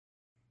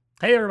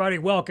Hey, everybody.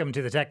 Welcome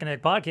to the Tech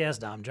Connect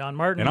podcast. I'm John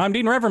Martin. And I'm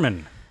Dean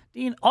Reverman.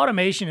 Dean,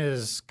 automation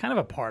is kind of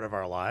a part of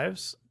our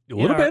lives. A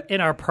little bit.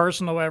 In our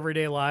personal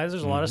everyday lives,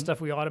 there's a lot of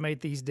stuff we automate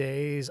these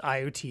days.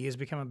 IoT has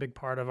become a big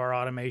part of our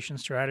automation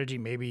strategy.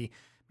 Maybe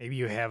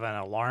you have an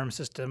alarm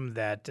system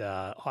that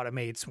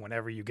automates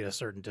whenever you get a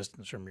certain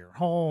distance from your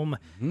home.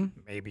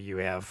 Maybe you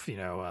have,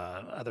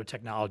 other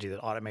technology that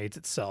automates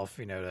itself,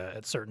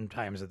 at certain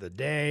times of the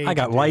day. I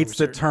got lights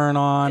that turn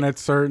on at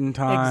certain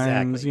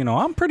times.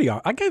 Exactly.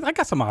 I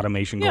got some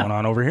automation going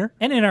on over here.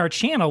 And in our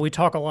channel, we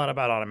talk a lot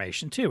about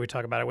automation too. We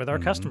talk about it with our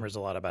customers a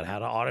lot about how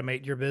to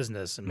automate your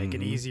business and make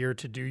it easier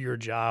to do your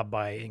job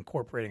by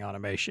incorporating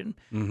automation.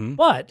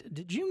 But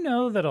did you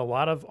know that a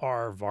lot of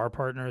our VAR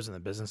partners and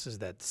the businesses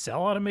that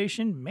sell automation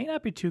may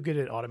not be too good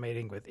at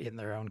automating within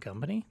their own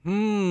company?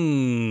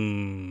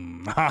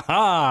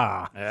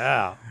 Haha.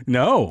 Yeah.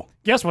 No.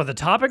 Guess what the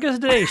topic of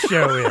today's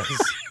show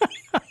is?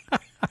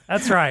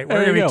 That's right.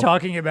 We're going to be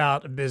talking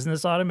about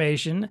business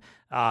automation.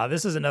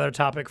 This is another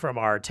topic from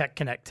our Tech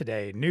Connect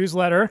Today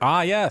newsletter.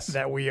 Yes.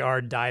 That we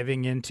are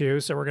diving into.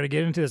 So we're going to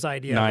get into this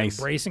idea of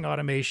embracing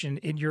automation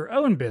in your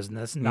own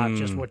business, not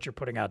just what you're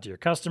putting out to your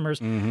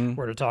customers. We're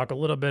going to talk a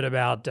little bit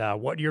about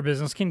what your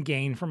business can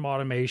gain from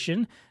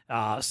automation,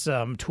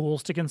 some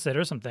tools to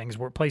consider, some things,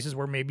 places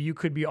where maybe you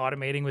could be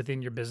automating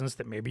within your business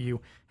that maybe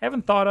you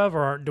haven't thought of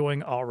or aren't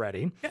doing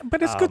already. Yeah,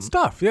 but it's good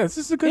stuff. Yeah, this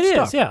is good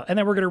stuff. It is, yeah. And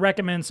then we're going to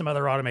recommend some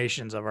other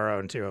automations of our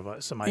own, too,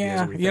 of some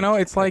ideas we think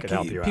it's like could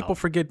help you people out.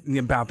 forget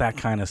about that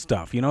kind of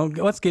stuff.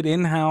 Let's get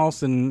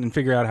in-house and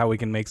figure out how we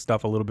can make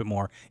stuff a little bit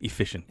more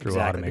efficient through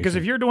automation. Because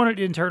if you're doing it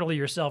internally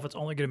yourself, it's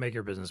only going to make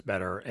your business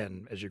better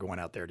and as you're going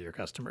out there to your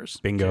customers.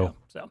 Bingo.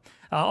 So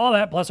all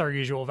that plus our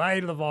usual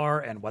value to the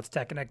VAR and what's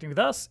tech connecting with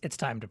us, it's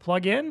time to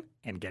plug in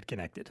and get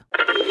connected.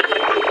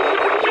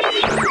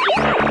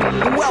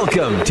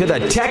 Welcome to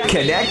the Tech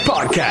Connect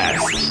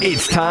podcast.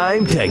 It's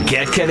time to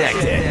get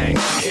connected.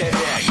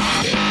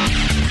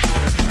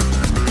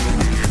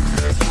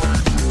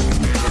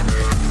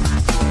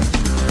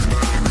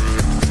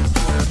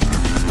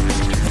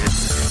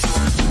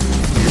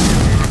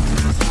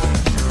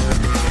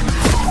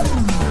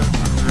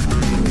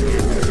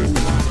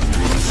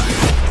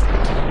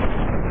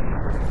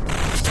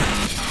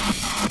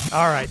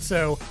 All right,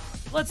 so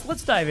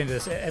let's dive into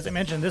this. As I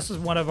mentioned, this is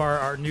one of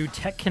our new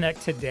Tech Connect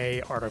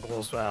Today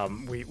articles.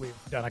 We've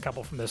done a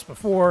couple from this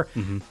before.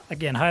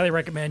 Again, highly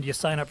recommend you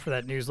sign up for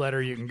that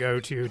newsletter. You can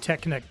go to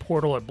Tech Connect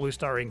portal at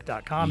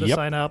bluestarinc.com to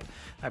sign up.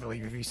 I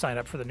believe if you sign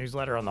up for the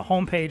newsletter on the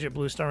homepage at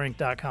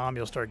bluestarinc.com,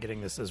 you'll start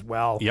getting this as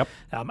well.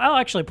 I'll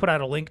actually put out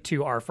a link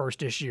to our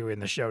first issue in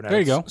the show notes. There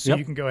you go. So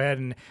you can go ahead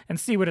and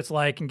see what it's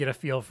like and get a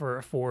feel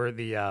for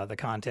the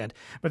content.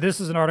 But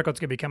this is an article that's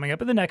going to be coming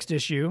up in the next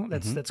issue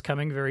that's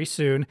coming very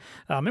soon.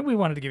 And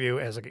we wanted to give you,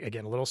 as a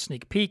little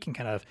sneak peek and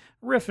kind of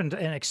riff and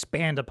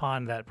expand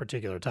upon that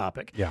particular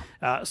topic.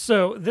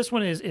 So this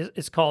one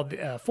is called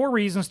 4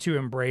 Reasons to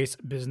Embrace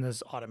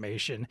Business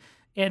Automation.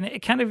 And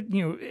it kind of,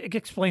 it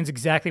explains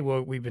exactly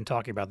what we've been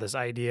talking about, this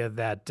idea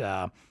that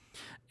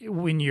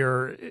when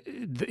you're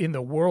in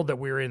the world that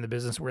we're in, the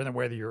business we're in,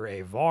 whether you're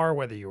a VAR,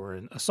 whether you're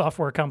in a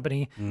software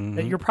company,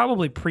 that you're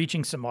probably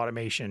preaching some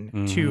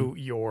automation to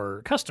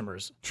your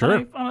customers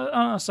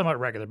on a somewhat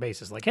regular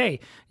basis. Like, hey,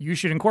 you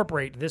should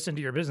incorporate this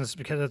into your business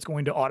because it's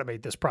going to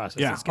automate this process.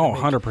 Yeah, it's gonna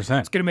 100%.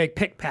 It's going to make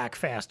pick pack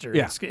faster.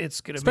 Yeah.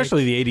 It's going to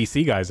especially the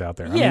ADC guys out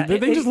there. Yeah, I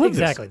mean, they just live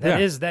exactly.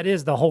 this. That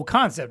is the whole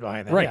concept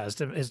behind that. Right. Yeah, is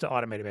to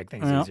automate and make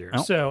things easier.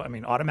 So, I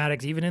mean,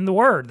 automatics even in the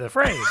word, the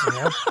phrase.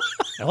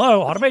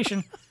 Hello,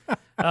 automation.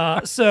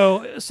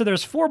 So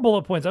there's 4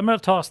 bullet points. I'm going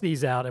to toss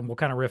these out, and we'll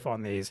kind of riff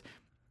on these.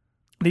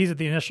 These are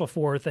the initial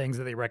 4 things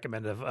that they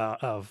recommend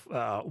of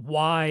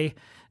why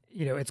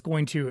it's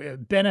going to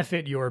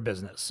benefit your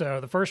business. So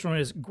the first one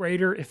is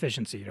greater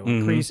efficiency,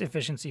 increase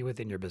efficiency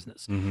within your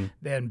business.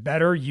 Then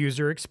better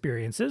user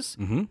experiences,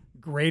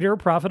 greater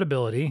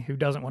profitability. Who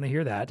doesn't want to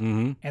hear that?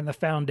 And the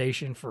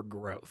foundation for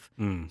growth.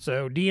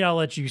 So Dean, I'll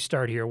let you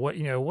start here. What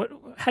do you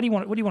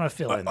want to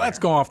fill in? Let's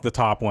go off the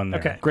top one there.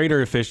 Okay.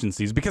 Greater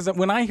efficiencies, because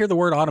when I hear the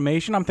word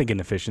automation, I'm thinking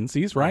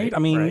efficiencies, right? I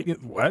mean,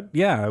 what?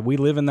 Yeah, we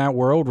live in that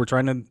world. We're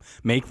trying to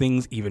make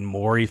things even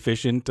more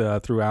efficient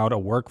throughout a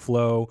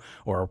workflow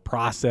or a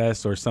process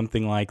or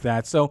something like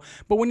that. So,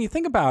 but when you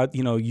think about,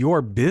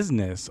 your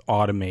business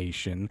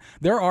automation,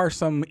 there are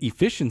some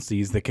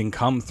efficiencies that can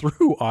come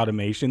through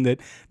automation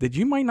that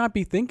you might not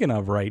be thinking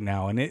of right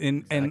now.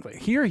 And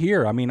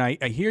here, I mean, I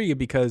hear you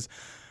because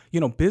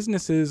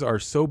businesses are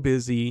so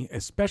busy,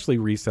 especially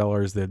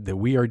resellers that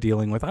we are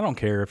dealing with. I don't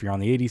care if you're on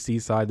the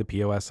ADC side, the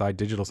POS side,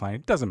 digital side,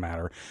 it doesn't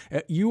matter.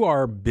 You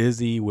are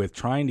busy with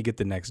trying to get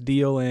the next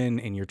deal in,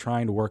 and you're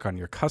trying to work on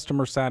your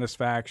customer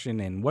satisfaction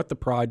and what the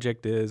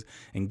project is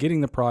and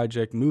getting the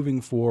project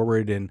moving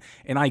forward. And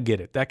I get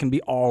it. That can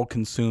be all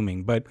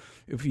consuming. But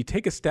if you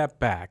take a step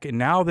back, and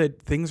now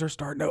that things are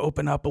starting to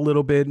open up a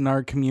little bit in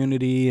our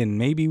community, and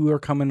maybe we're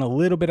coming a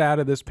little bit out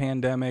of this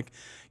pandemic,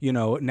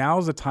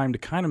 now's the time to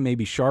kind of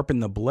maybe sharpen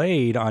the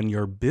blade on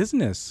your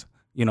business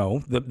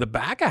the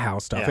back of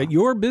house stuff at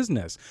your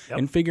business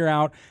and figure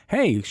out,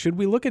 hey, should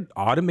we look at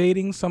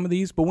automating some of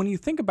these? But when you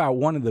think about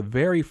one of the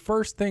very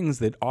first things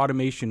that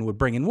automation would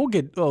bring, and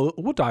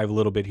we'll dive a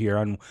little bit here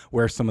on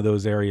where some of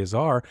those areas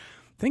are,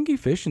 think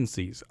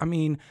efficiencies. I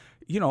mean,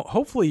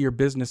 hopefully your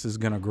business is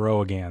going to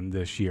grow again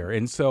this year.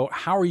 And so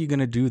how are you going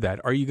to do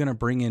that? Are you going to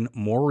bring in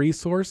more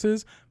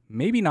resources?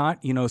 Maybe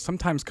not.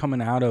 Sometimes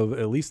coming out of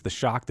at least the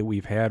shock that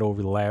we've had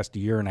over the last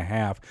year and a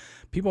half,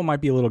 people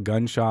might be a little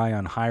gun shy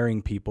on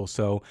hiring people.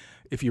 So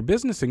if your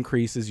business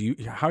increases,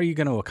 how are you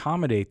going to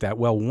accommodate that?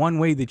 Well, one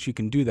way that you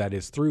can do that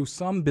is through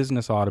some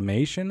business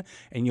automation,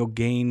 and you'll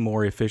gain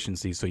more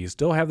efficiency. So you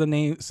still have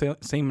the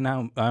same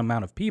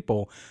amount of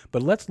people,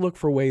 but let's look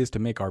for ways to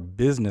make our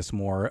business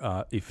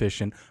more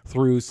efficient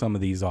through some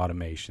of these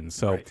automations.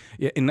 So,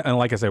 and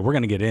like I said, we're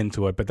going to get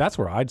into it, but that's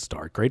where I'd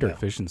start: greater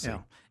efficiency.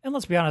 Yeah. And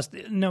let's be honest,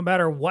 no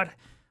matter what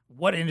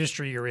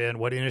industry you're in,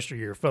 what industry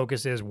your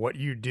focus is, what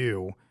you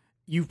do,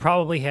 you've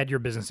probably had your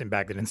business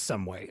impacted in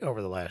some way over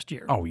the last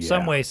year. Oh, yeah.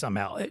 Some way,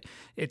 somehow.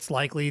 It's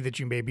likely that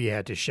you maybe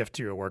had to shift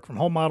to a work from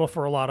home model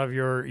for a lot of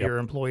your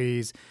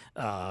employees.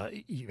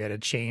 You had to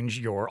change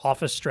your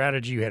office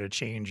strategy. You had to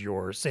change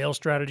your sales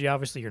strategy.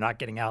 Obviously, you're not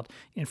getting out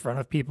in front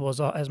of people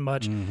as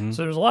much. Mm-hmm.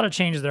 So there's a lot of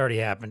changes that already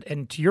happened.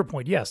 And to your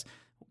point, yes,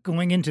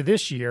 going into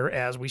this year,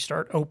 as we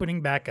start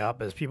opening back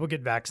up, as people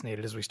get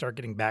vaccinated, as we start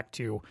getting back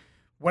to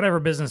whatever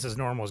business as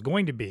normal is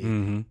going to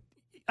be,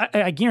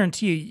 I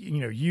guarantee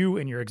you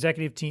and your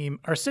executive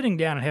team are sitting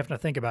down and having to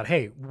think about,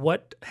 hey,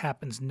 what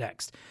happens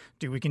next?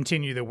 Do we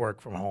continue the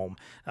work from home?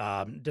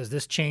 Does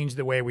this change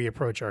the way we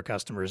approach our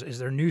customers? Is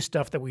there new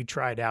stuff that we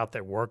tried out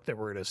that worked that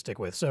we're going to stick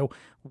with? So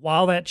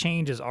while that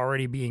change is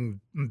already being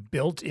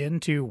built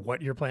into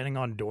what you're planning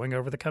on doing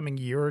over the coming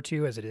year or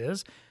two as it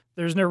is,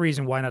 there's no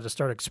reason why not to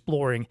start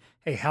exploring,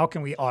 hey, how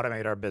can we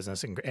automate our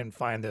business and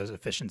find those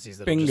efficiencies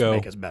that will just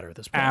make us better at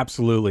this point?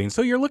 Absolutely. And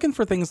so you're looking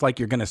for things like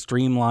you're going to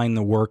streamline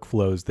the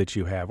workflows that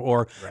you have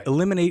or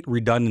eliminate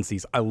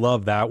redundancies. I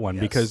love that one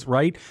because,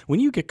 when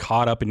you get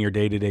caught up in your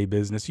day-to-day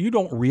business, you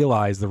don't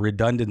realize the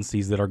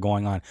redundancies that are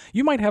going on.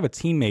 You might have a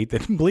teammate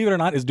that, believe it or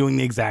not, is doing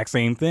the exact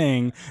same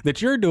thing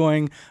that you're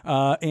doing,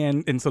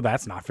 and so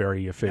that's not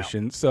very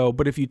efficient. No. So,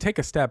 but if you take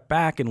a step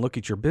back and look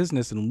at your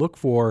business and look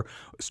for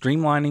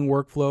streamlining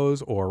workflows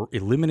or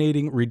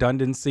eliminating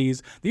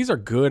redundancies, these are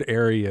good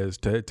areas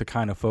to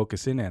kind of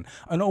focus in. And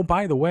oh,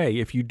 by the way,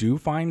 if you do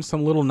find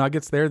some little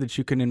nuggets there that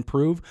you can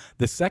improve,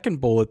 the second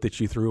bullet that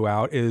you threw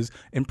out is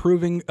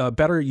improving a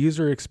better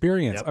user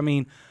experience. Yep. I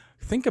mean,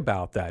 think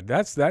about that.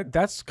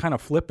 That's kind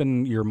of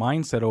flipping your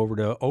mindset over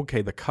to,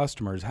 okay, the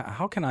customers,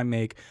 how can I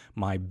make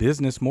my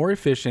business more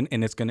efficient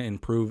and it's going to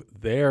improve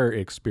their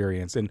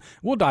experience? And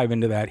we'll dive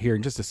into that here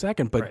in just a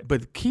second,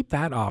 but keep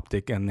that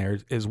optic in there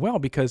as well,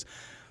 because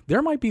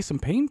there might be some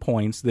pain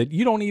points that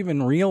you don't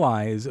even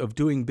realize of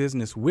doing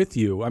business with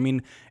you. I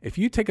mean, if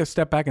you take a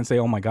step back and say,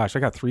 oh my gosh, I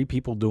got 3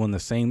 people doing the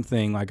same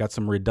thing, I got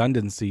some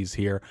redundancies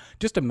here,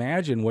 just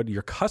imagine what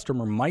your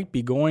customer might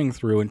be going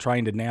through and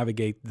trying to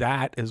navigate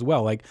that as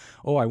well. Like,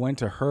 oh, I went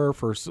to her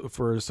for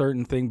a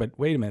certain thing, but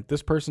wait a minute,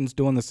 this person's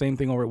doing the same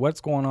thing over.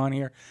 What's going on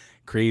here?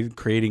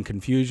 Creating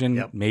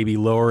confusion, maybe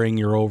lowering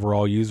your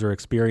overall user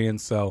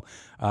experience. So,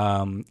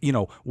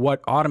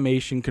 what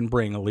automation can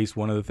bring, at least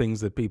one of the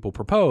things that people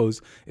propose,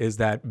 is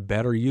that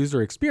better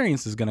user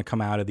experience is going to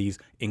come out of these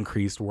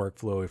increased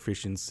workflow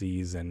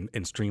efficiencies and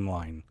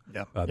streamline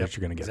that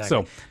you're going to get.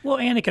 Exactly. So,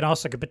 and it can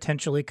also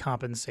potentially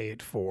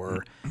compensate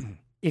for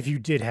if you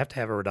did have to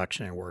have a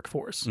reduction in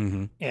workforce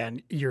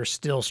and you're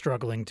still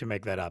struggling to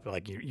make that up,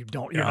 like you're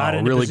not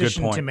in a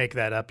position to make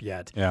that up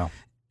yet. Yeah.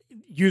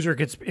 User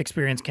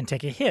experience can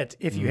take a hit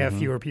if you have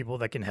fewer people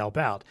that can help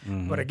out.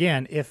 But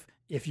again, if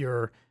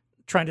you're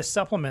trying to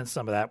supplement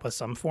some of that with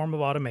some form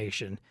of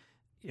automation,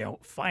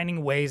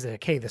 finding ways that,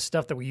 okay, the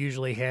stuff that we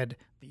usually had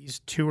these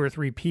 2 or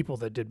 3 people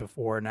that did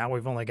before, now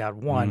we've only got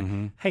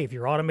 1. Hey, if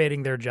you're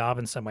automating their job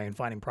in some way and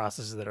finding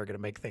processes that are going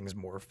to make things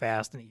more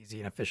fast and easy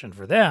and efficient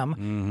for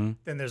them,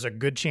 then there's a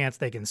good chance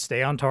they can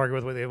stay on target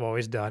with what they've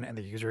always done and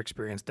the user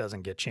experience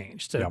doesn't get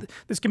changed. So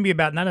this can be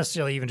about not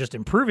necessarily even just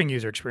improving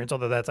user experience,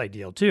 although that's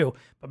ideal too,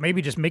 but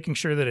maybe just making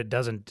sure that it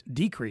doesn't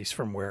decrease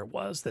from where it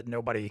was, that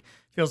nobody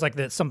feels like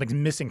that something's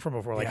missing from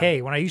before. Like,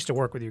 hey, when I used to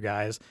work with you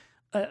guys,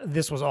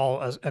 this was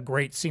all a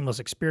great seamless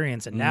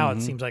experience, and now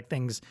it seems like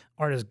things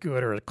aren't as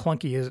good or as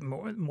clunky as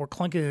more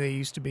clunky than they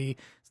used to be.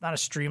 It's not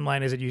as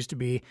streamlined as it used to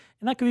be,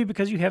 and that could be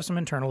because you have some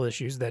internal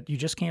issues that you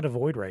just can't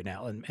avoid right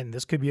now. And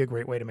this could be a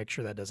great way to make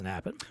sure that doesn't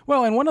happen.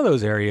 Well, and one of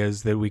those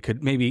areas that we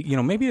could maybe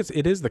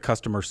it is the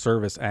customer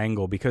service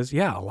angle, because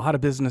a lot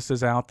of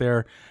businesses out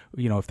there,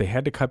 if they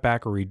had to cut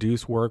back or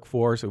reduce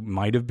workforce, it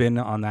might have been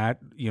on that,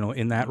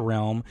 in that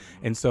realm,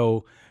 and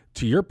so.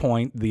 To your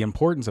point, the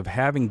importance of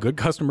having good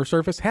customer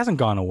service hasn't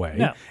gone away.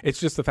 No. It's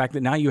just the fact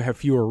that now you have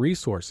fewer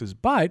resources.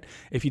 But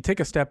if you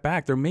take a step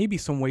back, there may be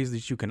some ways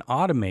that you can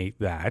automate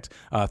that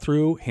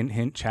through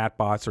hint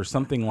chatbots or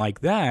something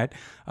like that,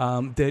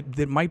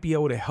 that might be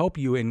able to help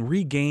you and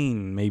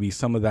regain maybe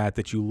some of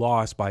that you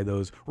lost by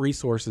those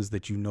resources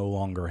that you no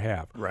longer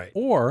have. Right.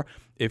 Or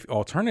if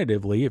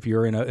alternatively, if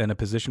you're in a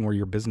position where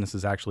your business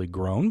is actually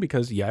grown,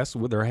 because yes,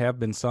 there have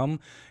been some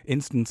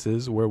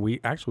instances where we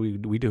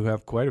do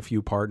have quite a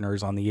few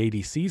partners on the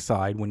ADC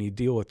side. When you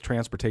deal with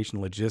transportation,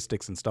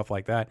 logistics, and stuff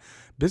like that,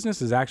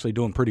 business is actually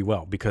doing pretty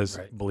well because,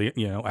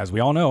 as we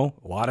all know,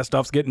 a lot of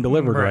stuff's getting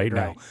delivered right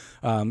now.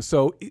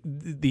 So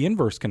the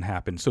inverse can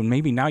happen. So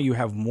maybe now you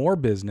have more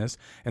business,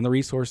 and the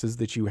resources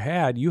that you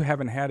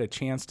haven't had a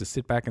chance to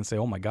sit back and say,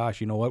 oh my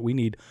gosh, you know what, we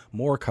need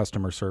more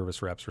customer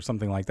service reps or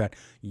something like that.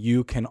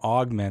 You can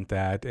augment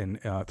that and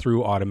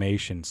through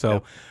automation.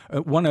 So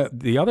one of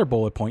the other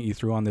bullet point you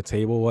threw on the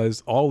table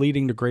was all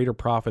leading to greater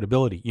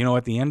profitability.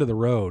 At the end of the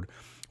road,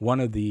 one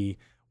of the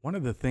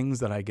things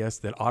that I guess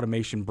that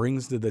automation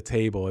brings to the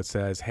table, it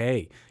says,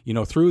 hey,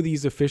 through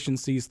these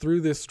efficiencies,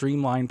 through this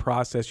streamlined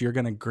process, you're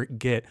going to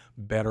get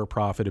better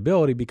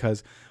profitability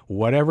because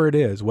whatever it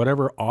is,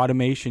 whatever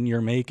automation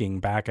you're making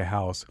back of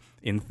house,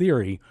 in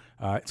theory,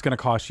 it's going to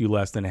cost you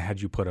less than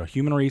had you put a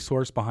human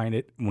resource behind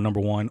it, number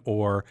one,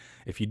 or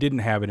if you didn't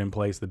have it in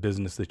place, the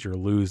business that you're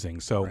losing.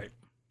 So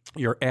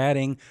you're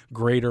adding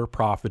greater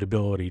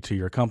profitability to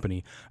your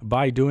company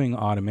by doing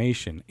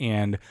automation.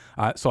 And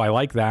so I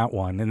like that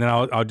one. And then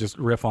I'll just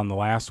riff on the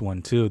last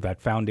one too,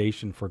 that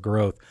foundation for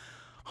growth.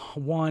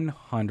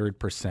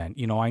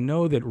 100%. I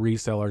know that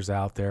resellers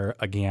out there,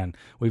 again,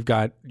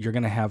 you're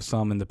going to have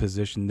some in the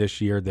position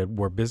this year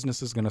where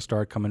business is going to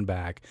start coming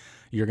back.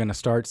 You're going to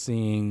start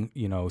seeing,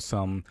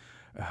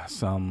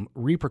 some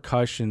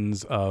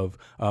repercussions of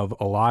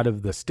a lot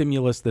of the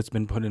stimulus that's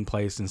been put in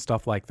place and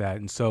stuff like that.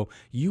 And so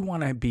you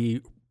want to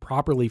be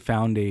properly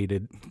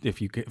founded,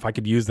 if I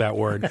could use that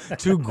word,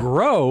 to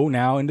grow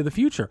now into the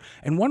future.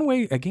 And one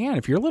way, again,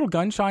 if you're a little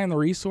gun shy on the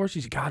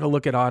resources, you got to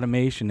look at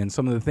automation and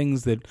some of the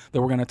things that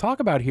we're going to talk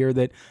about here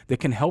that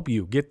can help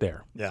you get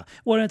there. Yeah.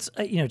 Well, it's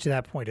to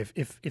that point,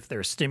 if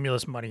there's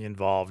stimulus money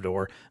involved,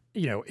 or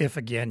if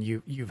again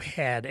you've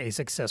had a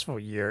successful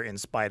year in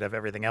spite of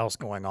everything else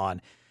going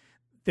on,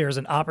 there's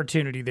an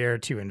opportunity there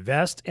to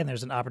invest, and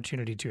there's an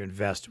opportunity to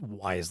invest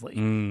wisely.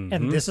 Mm-hmm.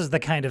 And this is the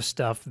kind of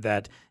stuff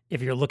that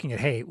if you're looking at,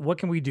 hey, what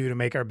can we do to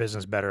make our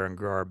business better and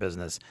grow our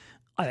business?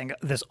 I think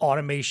this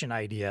automation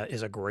idea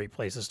is a great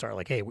place to start.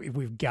 Like, hey,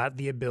 we've got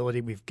the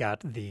ability, we've got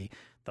the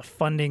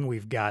funding,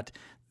 we've got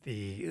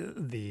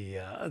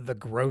the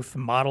growth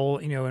model,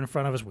 in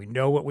front of us. We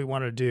know what we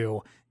want to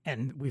do,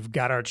 and we've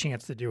got our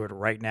chance to do it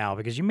right now,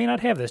 because you may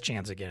not have this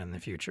chance again in the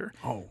future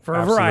for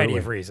a variety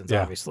of reasons,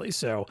 obviously.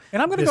 So,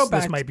 and I'm going to go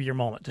back. This might be your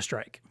moment to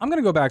strike. I'm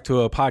going to go back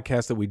to a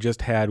podcast that we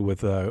just had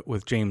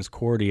with James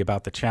Cordy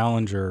about the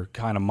Challenger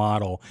kind of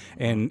model,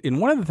 and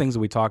one of the things that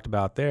we talked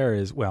about there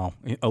is, well,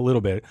 a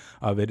little bit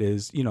of it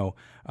is,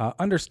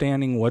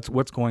 understanding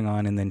what's going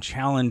on, and then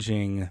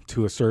challenging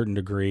to a certain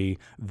degree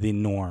the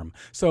norm.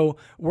 So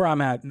where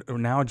I'm at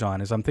now,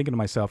 John, is I'm thinking to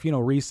myself,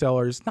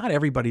 resellers, not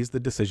everybody's the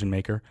decision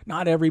maker.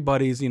 Not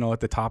everybody's, at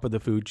the top of the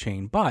food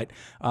chain. But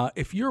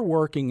if you're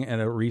working at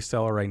a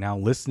reseller right now,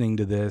 listening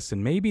to this,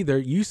 and maybe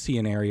you see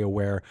an area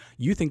where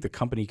you think the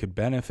company could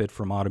benefit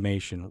from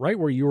automation, right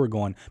where you were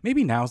going,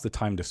 maybe now's the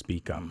time to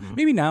speak up. Mm-hmm.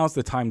 Maybe now's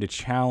the time to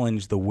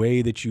challenge the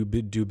way that you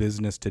do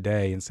business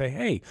today and say,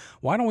 hey,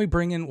 why don't we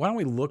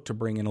look to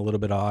bring in a little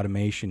bit of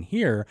automation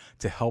here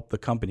to help the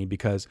company,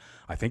 because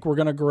I think we're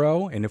going to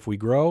grow. And if we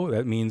grow,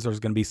 that means there's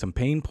going to be some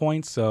pain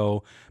points.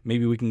 So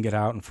maybe we can get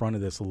out in front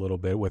of this a little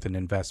bit with an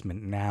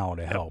investment now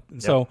to help.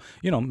 And so,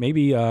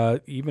 maybe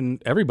even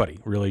everybody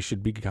really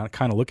should be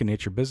kind of looking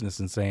at your business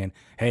and saying,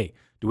 hey,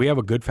 do we have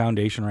a good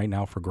foundation right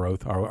now for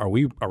growth? Are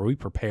we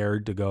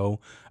prepared to go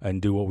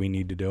and do what we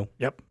need to do?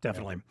 Yep,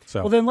 definitely.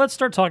 So, well, then let's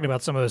start talking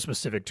about some of the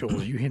specific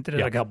tools. You hinted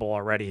at a couple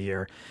already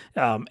here,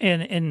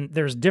 and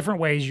there's different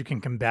ways you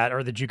can combat,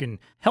 or that you can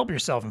help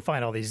yourself and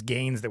find all these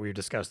gains that we've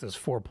discussed. Those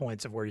 4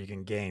 points of where you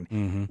can gain.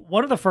 Mm-hmm.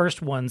 One of the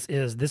first ones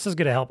is this is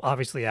going to help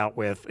obviously out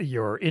with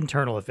your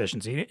internal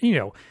efficiency.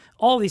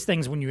 All these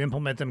things, when you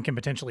implement them, can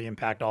potentially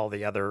impact all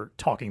the other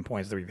talking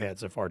points that we've had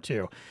so far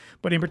too.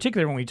 But in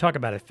particular, when we talk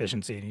about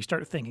efficiency and you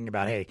start thinking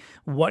about, hey,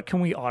 what can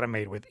we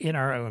automate within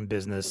our own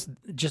business,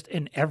 just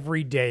in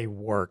everyday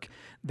work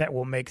that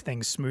will make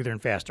things smoother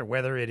and faster,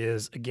 whether it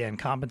is, again,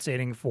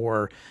 compensating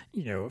for,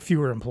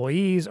 fewer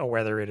employees, or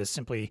whether it is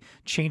simply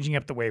changing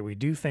up the way we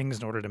do things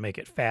in order to make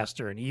it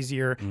faster and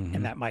easier,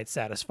 and that might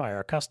satisfy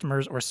our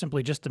customers, or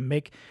simply just to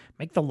make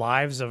the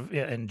lives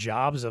and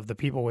jobs of the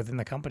people within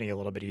the company a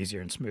little bit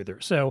easier and smoother.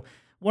 So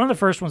one of the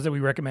first ones that we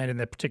recommend in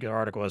that particular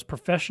article is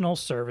professional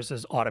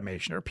services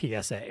automation, or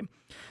PSA.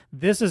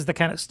 This is the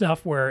kind of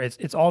stuff where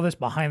it's all this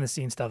behind the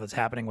scenes stuff that's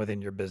happening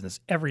within your business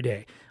every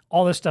day.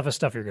 All this stuff is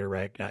stuff you're going to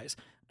recognize: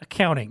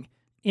 accounting,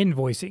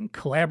 invoicing,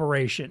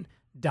 collaboration,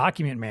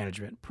 document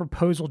management,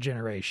 proposal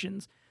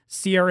generations,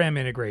 CRM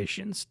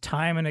integrations,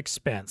 time and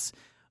expense,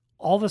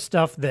 all the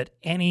stuff that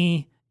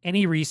any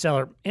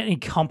reseller, any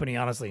company,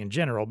 honestly, in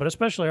general, but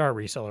especially our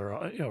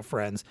reseller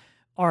friends,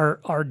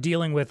 are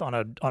dealing with on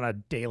a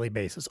daily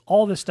basis.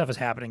 All this stuff is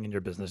happening in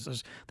your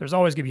business. There's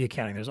always going to be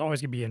accounting. There's always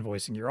going to be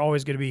invoicing. You're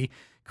always going to be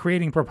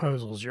creating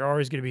proposals. You're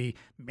always going to be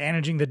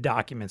managing the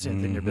documents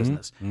within your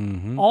business.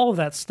 Mm-hmm. All of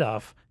that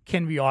stuff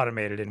can be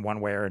automated in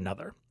one way or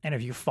another. And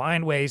if you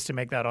find ways to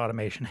make that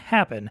automation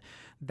happen,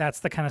 that's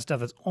the kind of stuff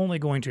that's only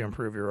going to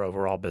improve your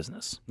overall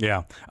business.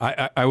 Yeah,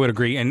 I would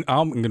agree. And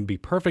I'm going to be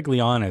perfectly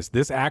honest.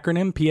 This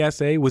acronym,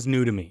 PSA, was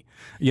new to me.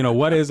 You know,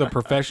 what is a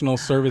professional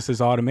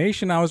services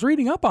automation? I was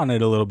reading up on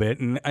it a little bit,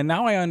 and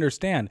now I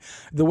understand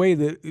the way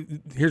that,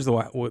 here's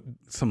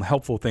some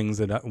helpful things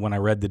that when I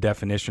read the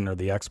definition or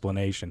the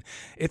explanation.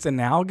 It's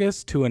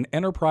analogous to an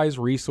enterprise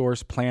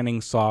resource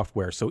planning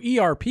software. So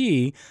ERP,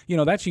 you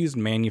know, that's used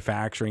in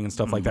manufacturing and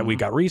stuff like that. We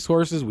got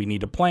resources, we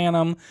need to plan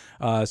them.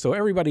 So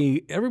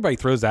everybody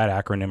throws that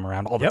acronym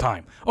around all the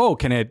time. Oh,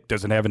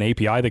 does it have an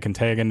API that can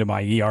tag into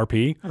my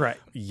ERP? Right.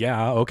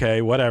 Yeah,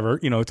 okay, whatever,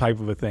 you know, type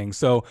of a thing.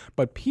 So,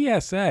 but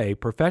PSA,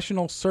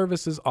 Professional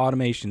Services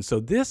Automation.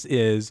 So this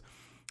is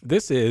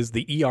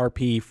the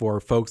ERP for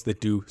folks that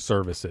do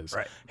services.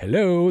 Right.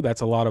 Hello,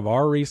 that's a lot of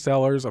our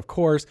resellers. Of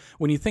course,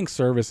 when you think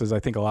services, I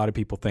think a lot of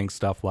people think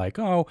stuff like,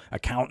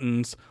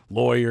 accountants,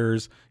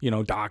 lawyers, you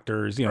know,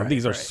 doctors, you know,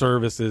 these are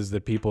services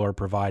that people are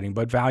providing,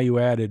 but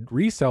value-added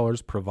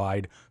resellers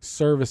provide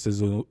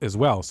services as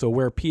well. So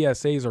where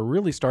PSAs are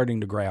really starting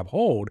to grab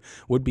hold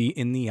would be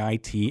in the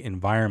IT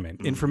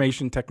environment,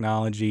 information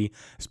technology,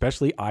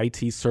 especially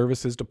IT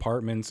services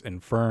departments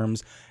and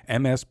firms,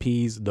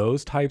 MSPs,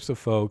 those types of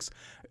folks.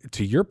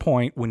 To your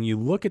point, when you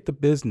look at the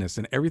business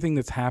and everything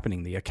that's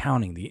happening, the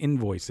accounting, the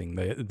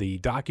invoicing, the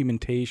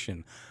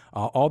documentation,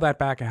 all that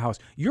back of house,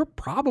 you're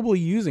probably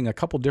using a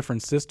couple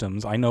different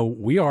systems. I know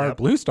we are at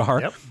Blue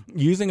Star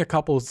using a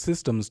couple of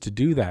systems to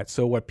do that.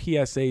 So what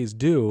PSAs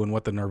do and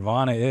what the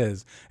nirvana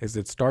is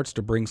it starts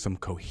to bring some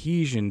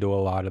cohesion to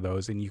a lot of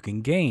those, and you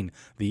can gain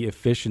the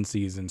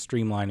efficiencies and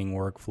streamlining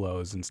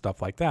workflows and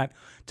stuff like that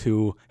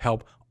to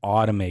help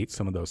automate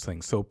some of those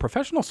things. So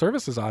professional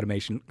services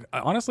automation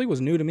honestly was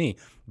new to me,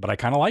 but I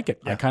kind of like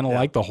it. I kind of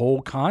like the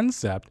whole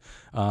concept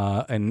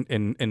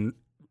and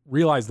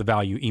realize the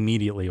value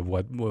immediately of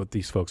what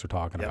these folks are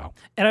talking about.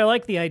 And I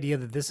like the idea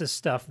that this is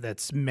stuff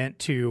that's meant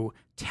to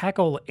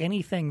tackle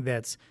anything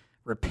that's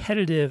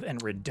repetitive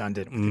and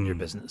redundant within your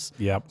business.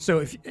 Yep.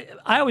 So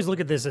I always look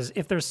at this as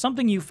if there's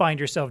something you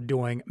find yourself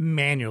doing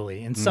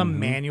manually in some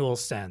manual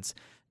sense,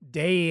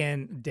 day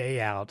in,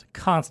 day out,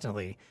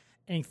 constantly,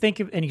 and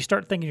you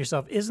start thinking to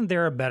yourself, isn't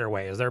there a better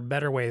way? Is there a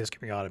better way this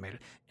can be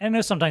automated? And I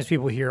know sometimes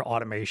people hear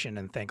automation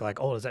and think like,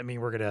 oh, does that mean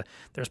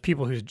there's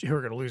people who are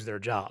going to lose their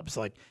jobs?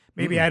 Like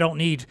maybe I don't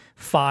need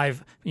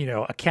 5,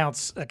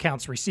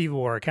 accounts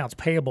receivable or accounts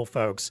payable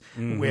folks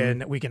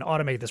when we can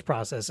automate this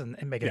process and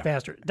make it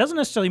faster. It doesn't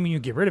necessarily mean you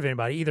get rid of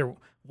anybody. Either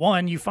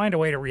one, you find a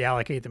way to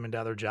reallocate them into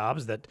other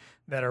jobs that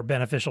are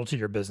beneficial to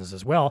your business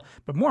as well.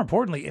 But more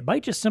importantly, it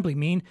might just simply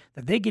mean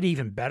that they get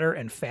even better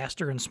and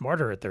faster and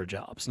smarter at their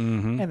jobs,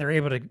 and they're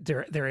able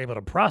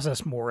to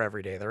process more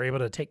every day. They're able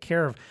to take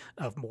care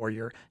of more.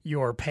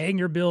 You're paying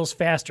your bills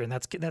faster, and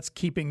that's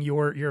keeping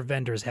your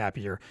vendors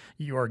happier.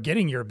 You're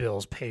getting your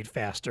bills paid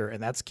faster,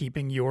 and that's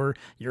keeping your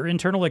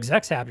internal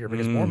execs happier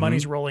because more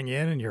money's rolling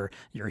in, and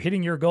you're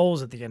hitting your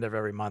goals at the end of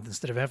every month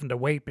instead of having to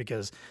wait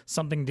because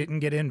something didn't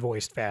get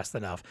invoiced fast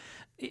enough.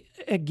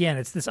 Again,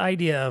 it's this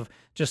idea of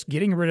just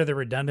getting rid of the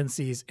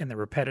redundancies and the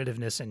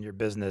repetitiveness in your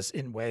business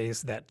in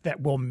ways that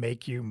will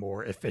make you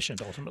more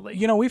efficient ultimately.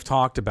 You know, we've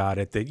talked about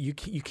it that you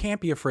can't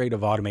be afraid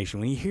of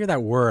automation. When you hear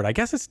that word, I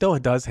guess it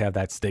does have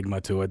that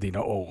stigma to it.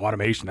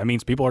 Automation, that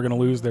means people are going to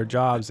lose their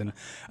jobs. And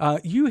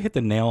you hit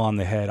the nail on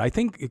the head. I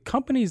think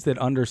companies that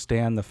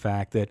understand the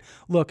fact that,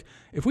 look,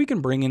 if we can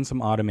bring in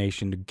some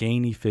automation to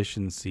gain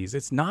efficiencies,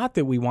 it's not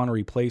that we want to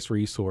replace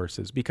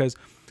resources, because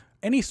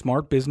any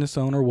smart business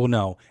owner will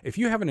know if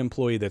you have an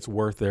employee that's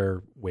worth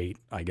their weight,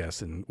 I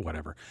guess, and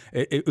whatever,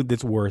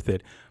 that's worth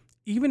it.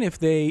 Even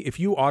if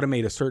you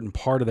automate a certain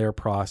part of their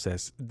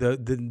process,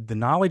 the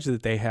knowledge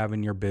that they have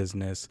in your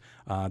business,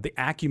 the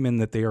acumen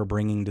that they are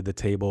bringing to the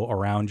table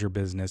around your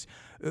business,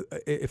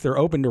 if they're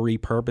open to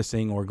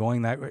repurposing or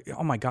going that way,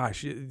 oh my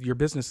gosh, your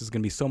business is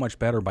going to be so much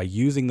better by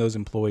using those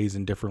employees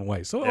in different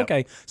ways. So,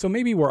 okay, so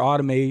maybe we're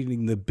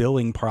automating the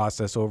billing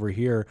process over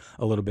here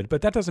a little bit,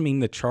 but that doesn't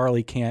mean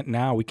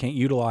that we can't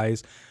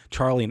utilize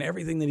Charlie and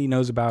everything that he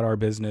knows about our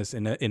business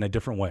in a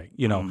different way.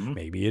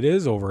 Maybe it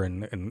is over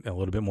in a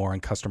little bit more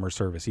in customer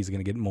service. He's going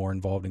to get more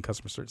involved in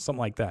customer service, something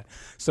like that.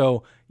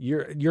 So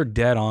you're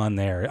dead on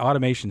there.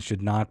 Automation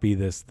should not be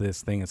this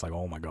thing. It's like,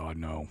 oh my God,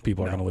 no,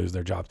 people are going to lose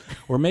their jobs.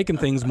 We're making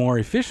things more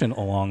efficient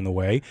along the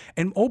way.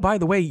 And oh, by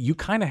the way, you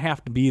kind of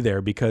have to be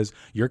there because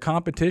your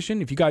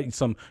competition, if you got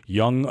some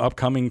young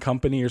upcoming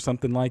company or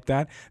something like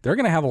that, they're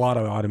going to have a lot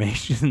of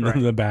automation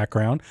in the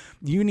background.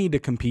 You need to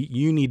compete.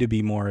 You need to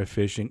be more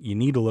efficient. You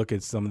need to look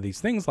at some of these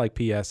things like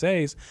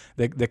PSAs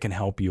that can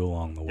help you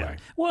along the way.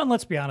 Well, and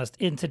let's be honest,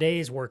 in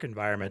today's work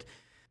environment,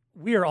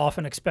 we are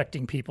often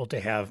expecting people to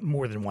have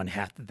more than one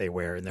hat that they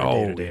wear in their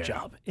day-to-day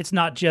job. It's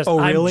not just,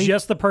 I'm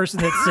just the person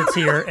that sits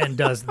here and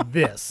does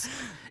this.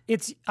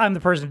 I'm the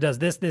person who does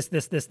this,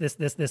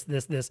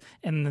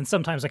 and then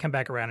sometimes I come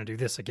back around and do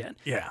this again.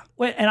 Yeah.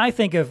 And I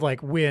think of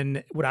like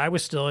when I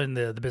was still in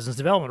the business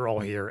development role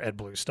here at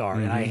Blue Star,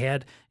 and I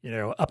had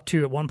up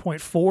to at one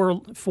point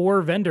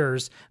four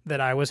vendors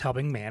that I was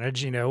helping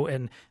manage.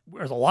 And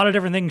there's a lot of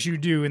different things you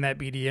do in that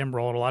BDM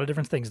role, and a lot of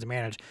different things to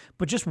manage.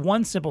 But just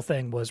one simple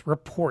thing was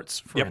reports,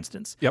 for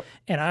instance. Yep.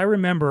 And I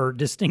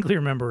distinctly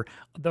remember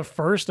the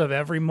first of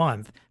every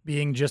month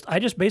being I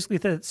just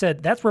basically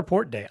said, that's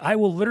report day. I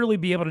will literally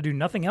be able to do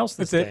nothing else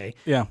this day.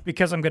 Yeah.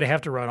 Because I'm going to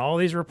have to run all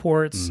these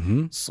reports,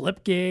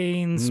 slip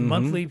gains,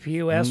 monthly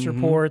POS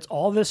reports,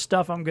 all this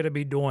stuff I'm going to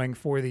be doing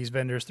for these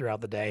vendors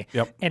throughout the day.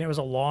 Yep. And it was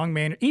a long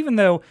even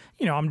though,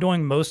 I'm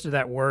doing most of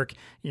that work,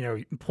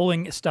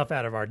 pulling stuff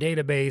out of our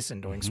database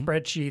and doing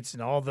spreadsheets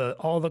and all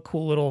the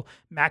cool little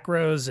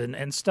macros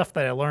and stuff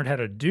that I learned how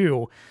to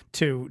do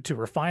to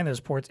refine those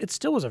reports. It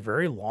still was a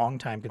very long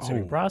time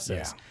consuming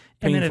process. Yeah.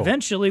 And then Painful.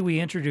 eventually we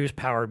introduced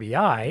Power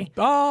BI.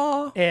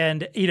 Oh.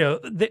 And,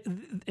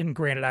 and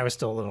granted, I was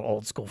still a little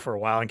old school for a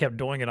while and kept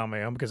doing it on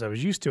my own because I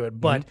was used to it.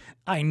 But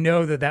I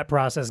know that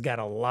process got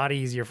a lot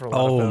easier for a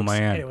lot of folks.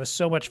 Man. And it was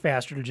so much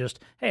faster to just,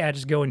 hey, I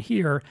just go in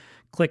here,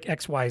 click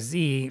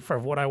XYZ for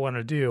what I want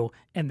to do,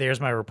 and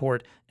there's my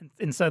report.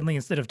 And suddenly,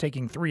 instead of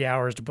taking 3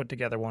 hours to put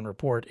together one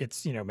report,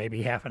 it's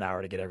maybe half an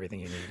hour to get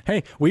everything you need.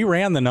 Hey, we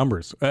ran the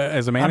numbers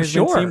as a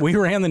management team. We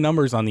ran the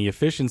numbers on the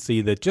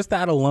efficiency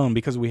that alone,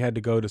 because we had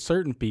to go to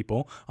certain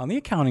people on the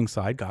accounting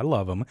side, God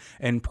love them,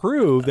 and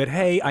prove that,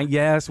 hey,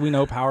 yes, we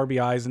know Power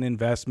BI is an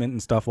investment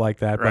and stuff like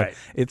that, but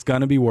it's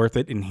going to be worth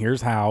it. And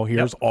here's how.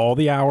 Here's all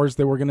the hours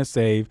that we're going to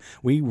save.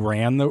 We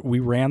ran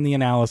the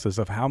analysis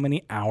of how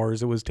many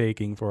hours it was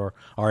taking for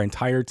our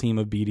entire team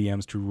of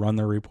BDMs to run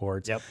their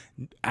reports.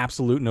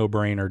 Absolute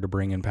no-brainer to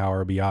bring in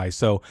Power BI.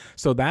 So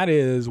that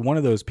is one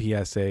of those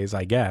PSAs,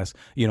 I guess.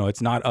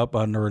 It's not up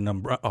under a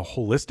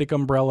holistic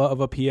umbrella of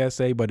a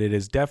PSA, but it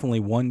is definitely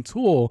one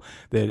tool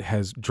that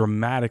has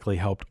dramatically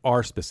helped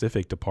our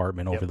specific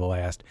department over the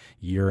last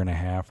year and a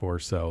half or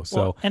so.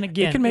 And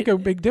again, it can make a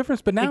big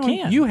difference. But now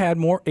you had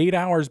more 8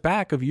 hours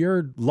back of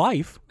your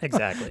life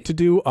to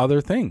do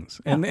other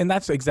things. And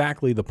that's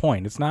exactly the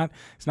point. It's not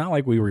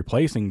like we're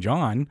replacing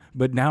John,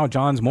 but now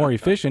John's more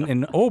efficient.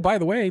 And by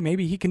the way,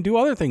 maybe he can do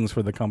other things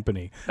for the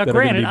company. Now,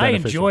 granted, I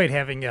enjoyed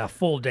having a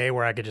full day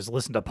where I could just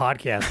listen to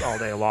podcasts all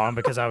day long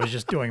because I was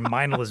just doing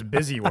mindless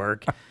busy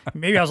work.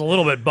 Maybe I was a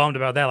little bit bummed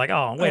about that. Like,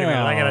 oh, wait a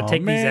minute, I got to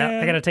take these out.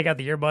 I got to take out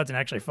the earbuds and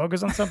actually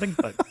focus on something.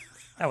 But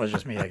that was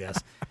just me, I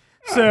guess.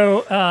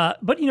 So,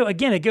 but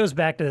again, it goes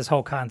back to this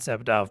whole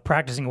concept of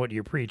practicing what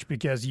you preach,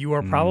 because you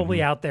are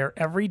probably out there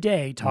every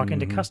day talking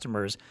to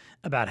customers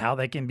about how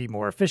they can be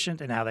more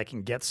efficient and how they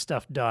can get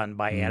stuff done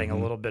by adding a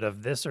little bit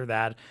of this or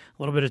that, a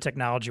little bit of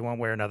technology one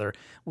way or another.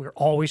 We're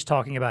always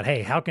talking about,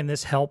 hey, how can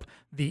this help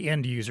the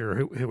end user,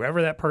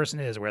 whoever that person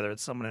is, whether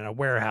it's someone in a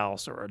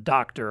warehouse or a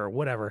doctor or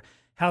whatever.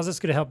 How's this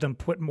going to help them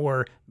put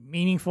more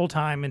meaningful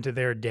time into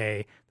their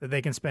day that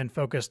they can spend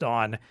focused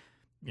on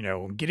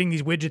getting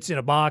these widgets in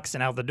a box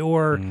and out the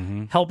door,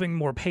 helping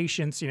more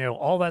patients,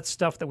 all that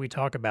stuff that we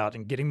talk about,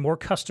 and getting more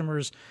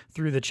customers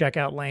through the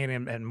checkout lane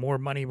and more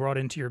money brought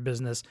into your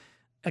business.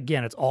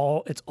 Again, it's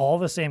all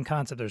the same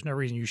concept. There's no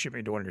reason you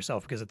shouldn't be doing it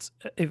yourself, because it's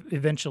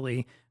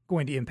eventually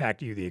going to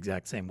impact you the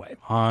exact same way.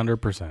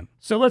 100%.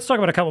 So let's talk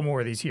about a couple more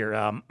of these here.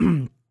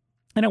 And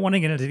I want to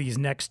get into these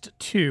next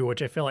two,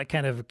 which I feel like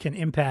kind of can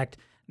impact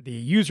the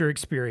user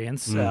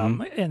experience,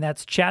 and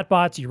that's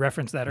chatbots. You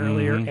referenced that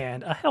earlier,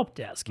 and a help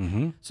desk.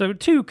 So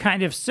two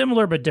kind of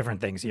similar but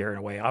different things here in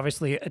a way.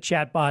 Obviously, a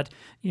chatbot,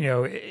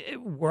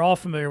 we're all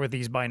familiar with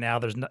these by now.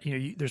 There's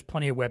there's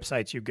plenty of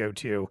websites you go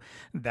to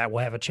that will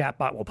have a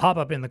chatbot will pop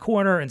up in the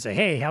corner and say,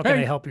 "Hey, how can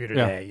I help you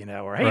today?"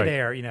 Or "Hey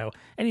there,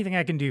 anything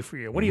I can do for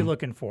you? What are you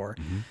looking for?"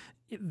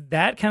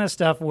 That kind of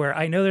stuff, where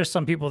I know there's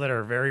some people that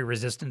are very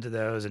resistant to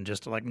those and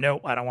just like,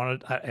 nope, I don't want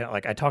to,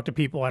 I talk to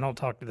people, I don't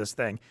talk to this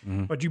thing.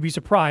 But you'd be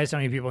surprised how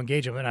many people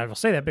engage them. And I will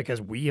say that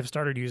because we have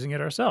started using it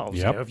ourselves.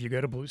 If you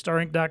go to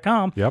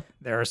bluestarinc.com,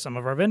 there are some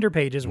of our vendor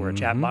pages where a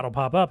chatbot will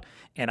pop up.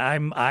 And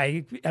I'm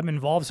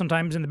involved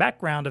sometimes in the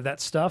background of that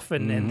stuff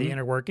and the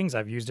inner workings.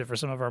 I've used it for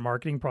some of our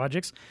marketing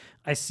projects.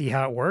 I see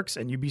how it works,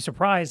 and you'd be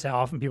surprised how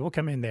often people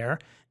come in there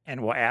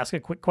and we'll ask a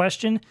quick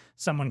question.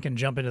 Someone can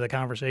jump into the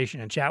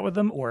conversation and chat with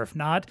them, or if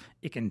not,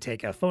 it can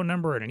take a phone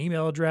number and an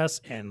email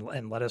address and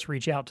let us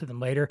reach out to them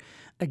later.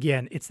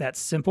 Again, it's that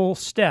simple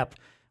step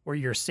where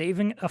you're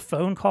saving a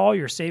phone call,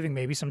 you're saving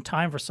maybe some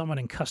time for someone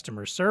in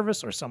customer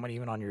service or someone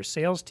even on your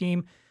sales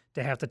team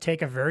to have to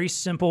take a very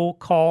simple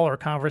call or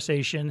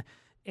conversation,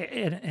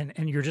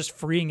 and you're just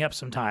freeing up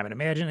some time. And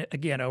imagine,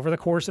 again, over the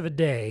course of a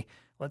day,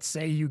 let's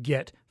say you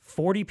get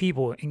 40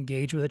 people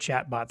engage with a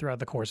chatbot throughout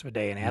the course of a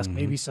day and ask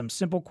maybe some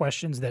simple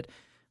questions that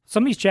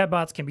some of these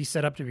chatbots can be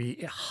set up to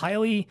be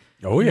highly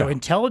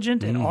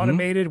intelligent and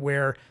automated,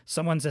 where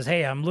someone says,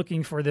 hey, I'm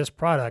looking for this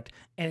product,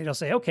 and it'll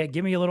say, okay,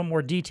 give me a little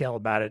more detail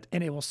about it,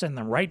 and it will send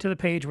them right to the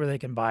page where they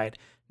can buy it.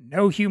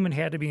 No human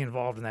had to be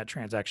involved in that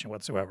transaction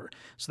whatsoever.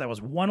 So that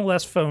was one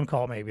less phone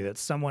call maybe that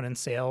someone in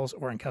sales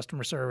or in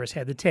customer service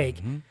had to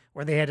take,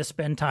 where they had to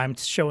spend time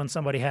showing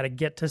somebody how to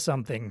get to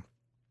something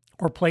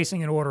or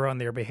placing an order on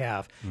their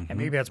behalf. And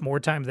maybe that's more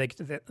time.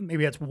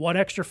 Maybe that's one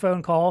extra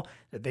phone call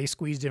that they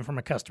squeezed in from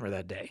a customer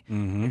that day.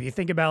 If you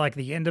think about like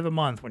the end of a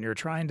month when you're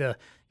trying to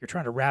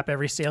wrap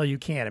every sale you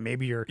can, and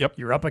maybe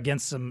you're up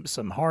against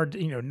some hard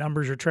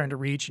numbers you're trying to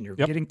reach, and you're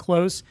getting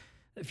close.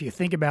 If you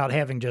think about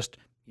having just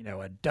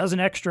a dozen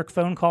extra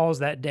phone calls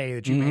that day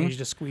that you managed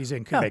to squeeze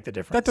in could make the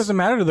difference. That doesn't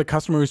matter to the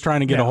customer who's trying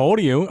to get a hold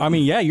of you. I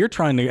mean, you're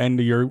trying to end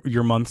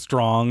your month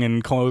strong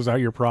and close out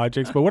your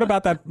projects. But what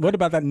about that? What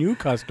about that new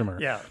customer?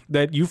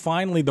 That you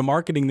finally, the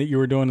marketing that you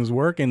were doing is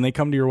working. They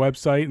come to your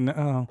website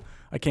and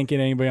I can't get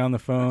anybody on the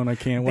phone. I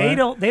can't. They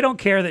don't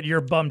care that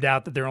you're bummed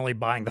out that they're only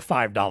buying the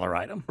 $5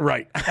 item.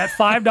 Right. That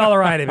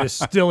 $5 item is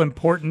still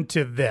important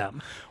to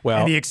them. Well,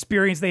 and the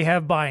experience they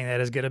have buying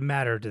that is going to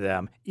matter to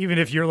them, even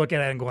if you're looking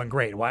at it and going,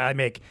 "Great, why I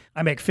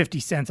make 50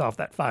 cents off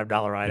that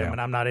 $5 item,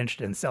 and I'm not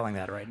interested in selling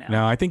that right now."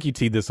 No, I think you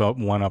teed this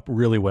one up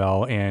really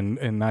well, and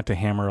not to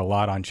hammer a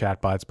lot on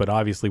chatbots, but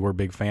obviously we're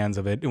big fans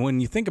of it. And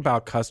when you think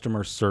about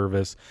customer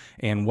service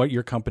and what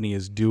your company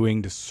is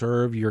doing to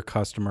serve your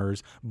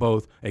customers,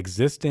 both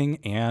existing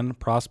and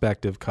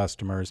prospective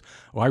customers,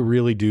 I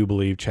really do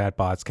believe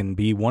chatbots can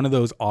be one of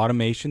those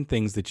automation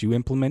things that you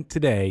implement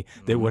today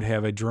that would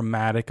have a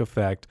dramatic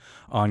effect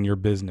on your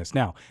business.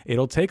 Now,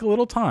 it'll take a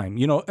little time.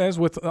 As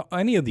with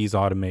any of these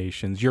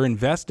automations, you're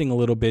investing a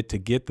little bit to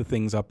get the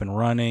things up and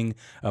running,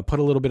 put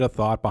a little bit of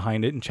thought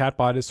behind it, and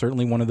chatbot is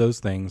certainly one of those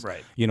things.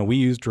 Right. We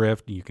use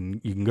Drift. You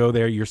can go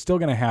there. You're still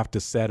going to have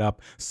to set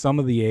up some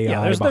of the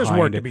AI there's behind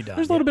work it. to be done.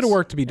 There's a little bit of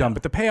work to be done,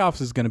 but the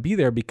payoffs is going to be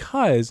there,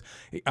 because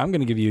I'm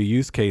going to give you a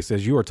use case.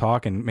 As you were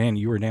talking, man,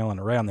 you were nailing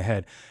it right on the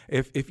head.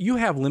 If you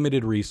have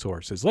limited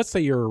resources, let's say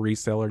you're a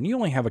reseller and you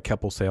only have a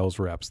couple sales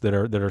reps that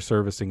are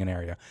servicing an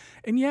area,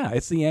 and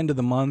it's the end of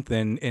the month,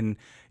 and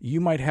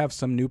you might have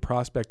some new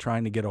prospect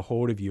trying to get a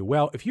hold of you.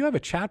 Well, if you have a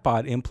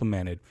chatbot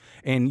implemented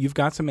and you've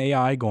got some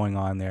AI going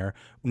on there,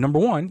 number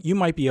one, you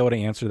might be able to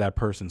answer that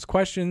person's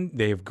question.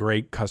 They have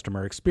great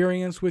customer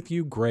experience with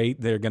you. Great.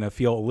 They're going to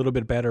feel a little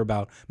bit better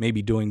about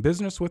maybe doing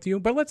business with you.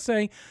 But let's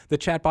say the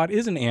chatbot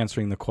isn't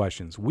answering the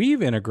questions.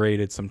 We've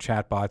integrated some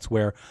chatbots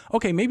where,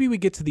 okay, maybe we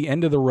get to the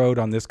end of the road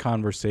on this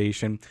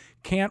conversation,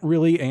 can't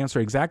really answer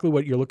exactly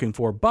what you're looking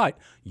for, but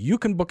you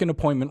can book an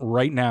appointment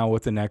right now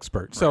with an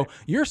expert. Right. So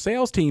your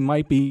sales team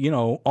might be,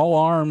 all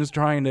arms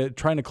trying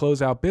to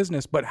close out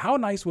business, but how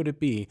nice would it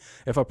be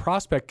if a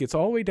prospect gets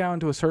all the way down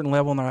to a certain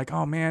level and they're like,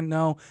 "Oh man,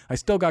 no, I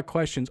still got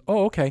questions."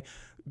 Oh, okay.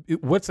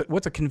 What's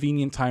a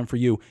convenient time for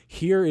you?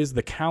 Here is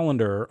the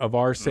calendar of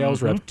our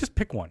sales reps. Just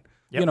pick one.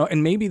 Yep.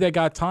 And maybe they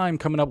got time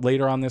coming up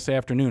later on this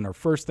afternoon or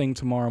first thing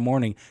tomorrow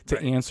morning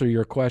to answer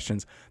your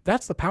questions.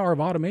 That's the power of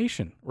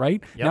automation, right?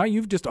 Yep. Now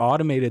you've just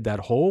automated that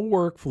whole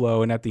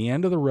workflow, and at the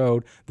end of the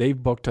road, they've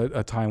booked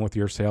a time with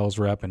your sales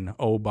rep, and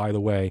oh, by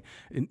the way,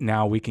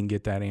 now we can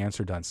get that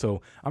answer done.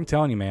 So I'm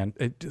telling you, man,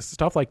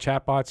 stuff like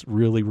chatbots,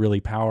 really, really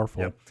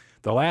powerful. Yep.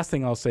 The last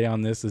thing I'll say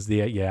on this is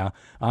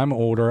I'm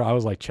older. I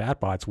was like,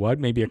 chatbots, what?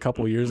 Maybe a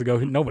couple of years ago,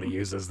 nobody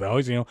uses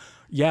those,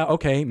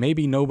 okay,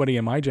 maybe nobody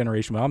in my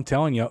generation, but I'm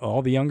telling you,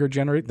 all the younger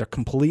generation, they're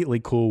completely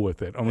cool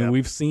with it. I mean,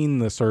 we've seen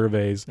the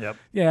surveys. Yep.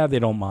 Yeah, they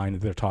don't mind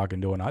if they're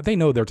talking to they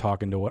know they're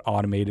talking to an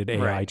automated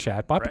AI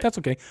chatbot, but that's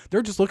okay.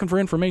 They're just looking for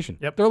information.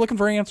 Yep. They're looking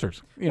for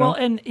answers. Well,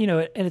 and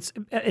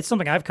it's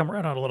something I've come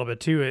around on a little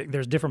bit too.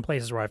 There's different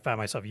places where I find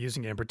myself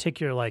using it. In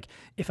particular, like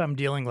if I'm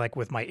dealing like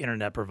with my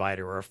internet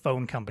provider or a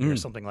phone company or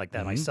something like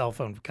that, my cell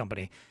phone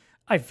company.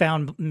 I've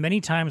found many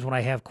times when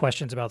I have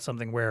questions about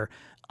something where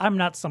I'm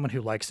not someone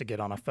who likes to get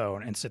on a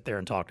phone and sit there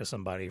and talk to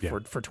somebody for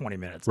 20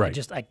 minutes.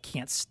 Right. I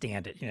can't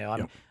stand it.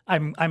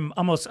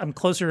 I'm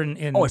closer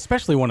in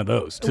especially one of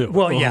those too.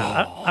 Well,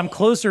 I'm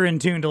closer in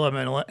tune to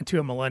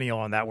a millennial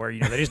on that, where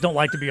they just don't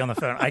like to be on the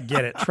phone. I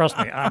get it. Trust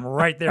me, I'm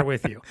right there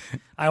with you.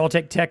 I will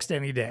take text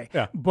any day.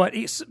 Yeah. But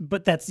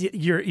that's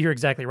you're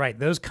exactly right.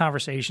 Those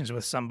conversations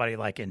with somebody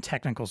like in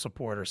technical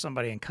support or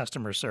somebody in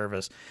customer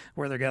service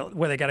where they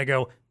got to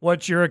go,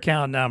 what's your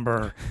account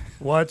number?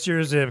 What's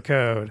your zip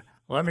code?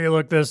 Let me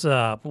look this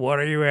up. What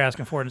are you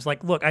asking for? And it's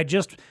like, look, I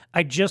just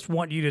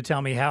want you to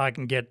tell me how I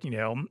can get,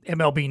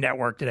 MLB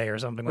Network today or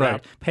something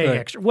without paying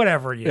extra,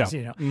 whatever it is,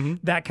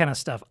 that kind of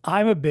stuff.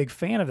 I'm a big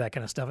fan of that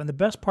kind of stuff. And the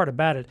best part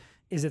about it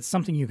is it's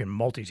something you can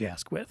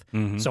multitask with.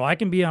 Mm-hmm. So I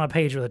can be on a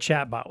page with a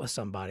chat bot with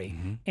somebody,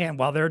 and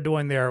while they're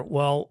doing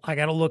I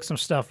got to look some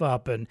stuff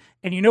up, and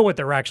what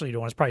they're actually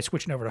doing is probably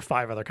switching over to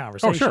 5 other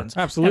conversations. Oh,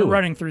 sure. Absolutely. And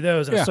running through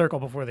those in a circle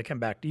before they come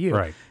back to you.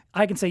 Right.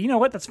 I can say, you know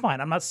what, that's fine.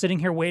 I'm not sitting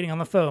here waiting on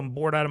the phone,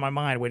 bored out of my mind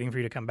mind waiting for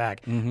you to come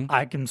back.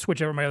 I can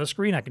switch over to my other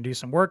screen. I can do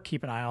some work,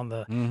 keep an eye on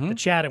the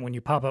chat, and when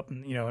you pop up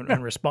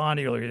and respond,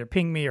 you'll either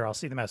ping me or I'll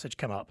see the message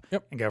come up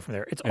and go from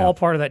there. It's all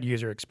part of that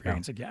user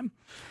experience again.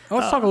 Well,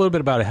 let's talk a little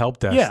bit about a help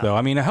desk, though.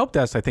 I mean, a help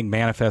desk, I think,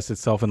 manifests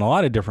itself in a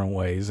lot of different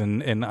ways,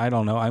 and I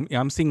don't know.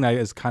 I'm seeing that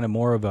as kind of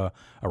more of a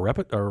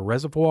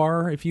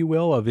reservoir, if you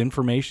will, of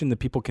information that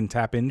people can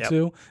tap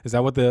into. Is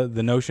that what the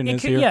notion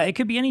is here? Yeah, it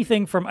could be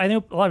anything from, I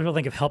know a lot of people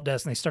think of help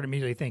desk and they start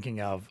immediately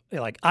thinking of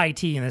like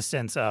IT in the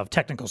sense of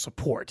technical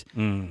support.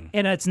 And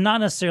it's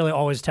not necessarily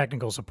always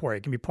technical support.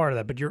 It can be part of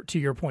that. But to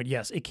your point,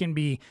 yes, it can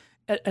be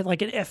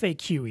like an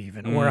FAQ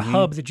even, or a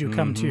hub that you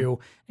come to.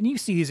 And you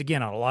see these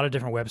again on a lot of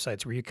different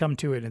websites where you come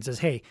to it and it says,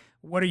 hey,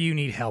 what do you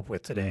need help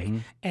with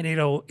today? And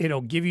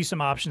it'll give you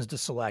some options to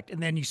select.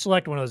 And then you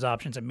select one of those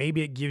options and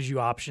maybe it gives you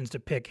options to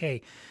pick,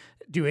 hey,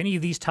 do any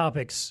of these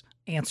topics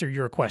answer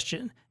your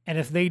question? And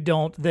if they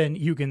don't, then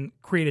you can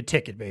create a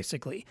ticket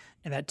basically.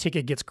 And that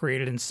ticket gets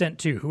created and sent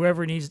to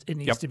whoever it needs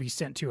to be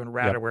sent to and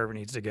routed wherever it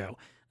needs to go.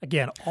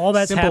 Again, all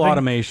that's simple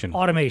automation.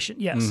 Automation,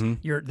 yes.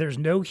 There's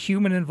no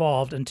human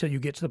involved until you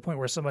get to the point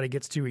where somebody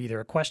gets to either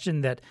a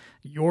question that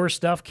your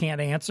stuff can't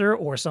answer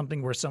or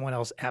something where someone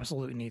else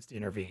absolutely needs to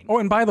intervene. Oh,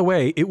 and by the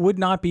way, it would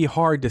not be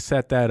hard to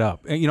set that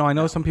up. I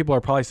know some people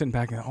are probably sitting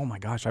back and, oh my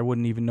gosh, I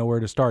wouldn't even know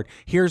where to start.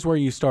 Here's where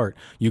you start.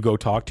 You go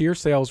talk to your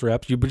sales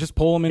reps. You just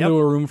pull them into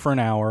a room for an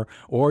hour,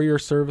 or your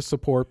service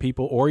support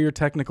people, or your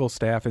technical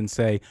staff, and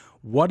say,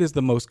 what is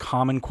the most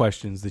common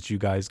questions that you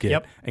guys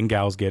get and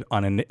gals get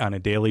on a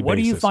daily basis? What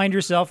do you find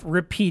yourself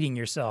repeating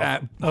yourself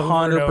 100%,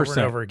 and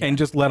over again? And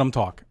just let them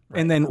talk.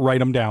 Right. And then write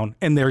them down,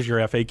 and there's your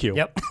FAQ.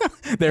 Yep.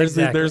 there's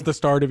the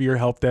start of your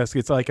help desk.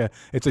 It's like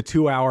it's a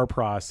 2-hour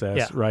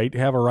process, right?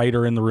 Have a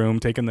writer in the room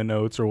taking the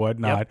notes or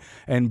whatnot,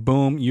 and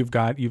boom, you've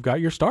got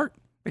your start.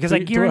 Because I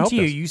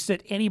guarantee you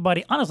sit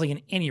anybody, honestly,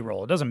 in any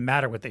role, it doesn't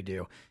matter what they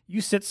do. You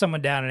sit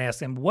someone down and ask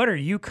them, what are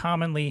you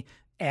commonly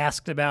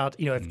asked about?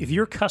 If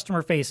you're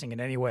customer facing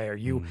in any way, or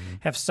you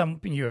have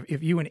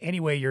if you in any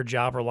way your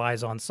job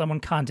relies on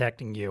someone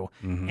contacting you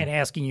and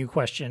asking you a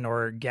question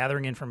or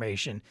gathering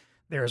information,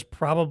 there's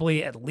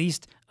probably at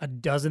least a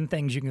dozen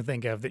things you can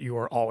think of that you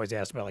are always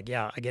asked about. Like,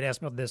 yeah, I get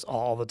asked about this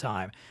all the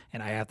time,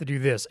 and I have to do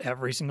this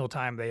every single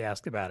time they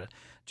ask about it.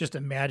 Just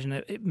imagine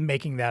it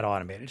making that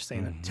automated, just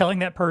saying that, telling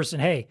that person,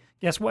 hey,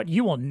 guess what?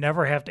 You will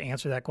never have to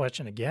answer that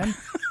question again,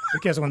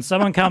 because when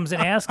someone comes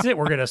and asks it,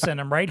 we're going to send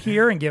them right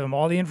here and give them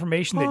all the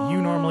information that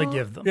you normally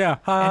give them. Yeah.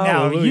 And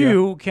now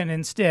you can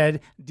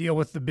instead deal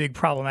with the big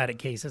problematic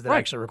cases that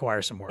actually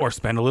require some work. Or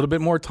spend a little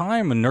bit more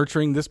time in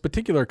nurturing this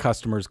particular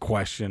customer's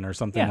question or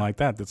something like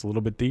that that's a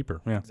little bit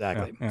deeper. Yeah.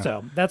 Exactly. Yeah.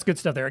 So that's good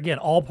stuff there. Again,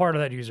 all part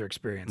of that user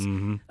experience.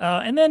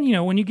 And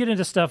then, when you get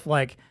into stuff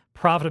like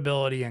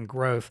profitability and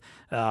growth,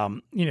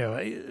 hiring,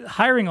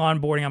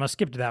 onboarding, I'm going to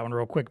skip to that one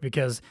real quick,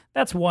 because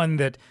that's one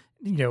that,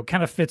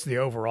 kind of fits the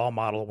overall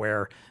model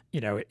where,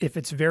 if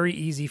it's very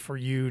easy for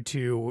you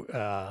to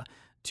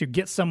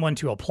get someone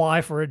to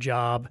apply for a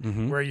job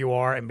where you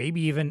are, and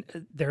maybe even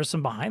there's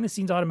some behind the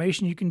scenes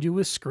automation you can do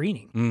with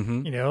screening.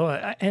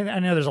 And I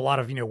know there's a lot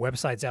of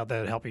websites out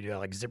there that help you do that,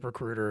 like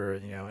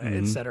ZipRecruiter,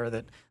 et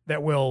cetera,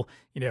 that will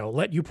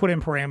let you put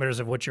in parameters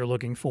of what you're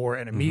looking for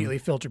and immediately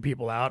filter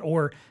people out,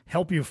 or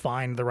help you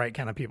find the right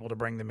kind of people to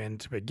bring them in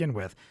to begin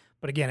with.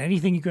 But again,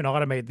 anything you can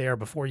automate there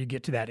before you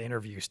get to that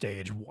interview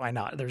stage, why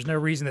not? There's no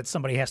reason that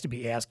somebody has to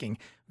be asking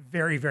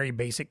very, very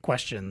basic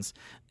questions,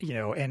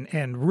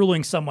 and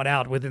ruling someone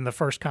out within the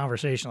first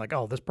conversation, like,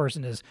 oh, this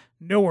person is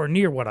nowhere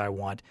near what I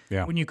want,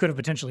 when you could have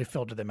potentially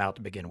filtered them out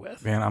to begin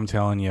with. Man, I'm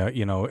telling you,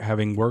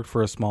 having worked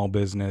for a small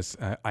business,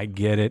 I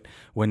get it.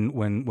 When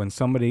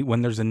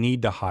there's a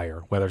need to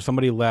hire, whether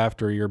somebody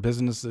left or your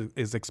business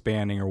is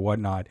expanding or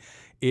whatnot,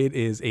 it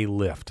is a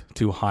lift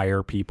to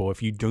hire people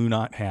if you do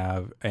not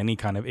have any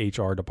kind of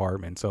HR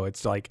department. So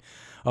it's like,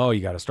 oh,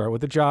 you got to start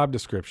with the job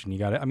description.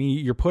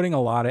 You're putting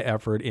a lot of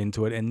effort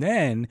into it. And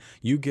then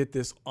you get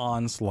this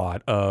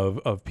onslaught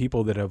of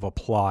people that have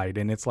applied.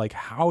 And it's like,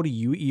 how do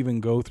you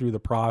even go through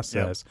the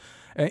process?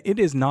 It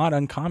is not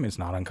uncommon. It's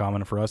not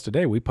uncommon for us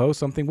today. We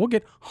post something, we'll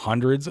get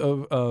hundreds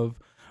of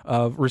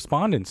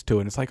respondents to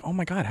it. And it's like, oh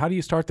my God, how do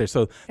you start there?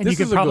 So and you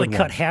can probably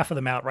cut half of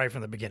them out right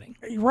from the beginning.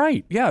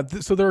 Right. Yeah.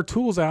 So there are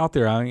tools out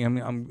there.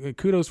 I'm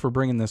kudos for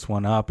bringing this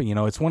one up.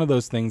 It's one of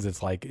those things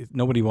that's like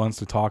nobody wants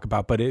to talk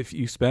about. But if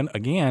you spend,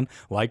 again,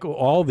 like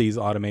all these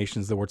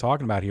automations that we're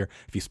talking about here,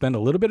 if you spend a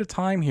little bit of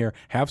time here,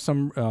 have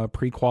some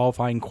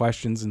pre-qualifying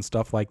questions and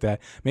stuff like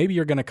that, maybe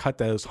you're going to cut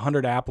those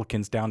 100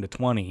 applicants down to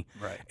 20.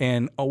 Right.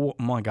 And oh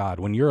my God,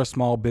 when you're a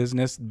small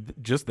business,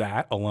 just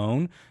that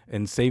alone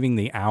and saving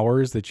the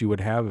hours that you would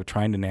have of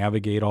trying to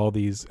navigate all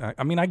these.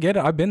 I get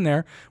it. I've been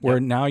there where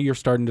now you're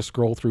starting to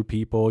scroll through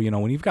people.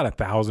 When you've got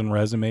 1,000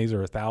 resumes or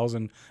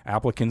 1,000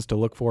 applicants to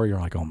look for, you're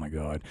like, oh my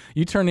God.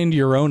 You turn into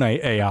your own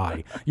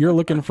AI. You're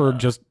looking for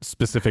just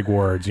specific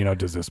words.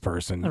 Does this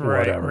person,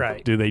 whatever,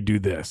 right. Do they do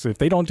this? If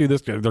they don't do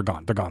this, they're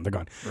gone.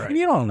 Right. And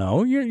you don't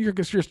know.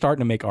 You're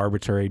starting to make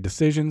arbitrary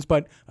decisions.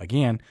 But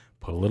again,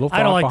 put a little thought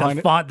I don't like behind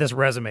the font this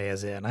resume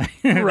is in.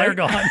 They're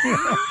gone.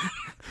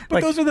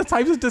 But those are the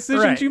types of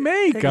decisions you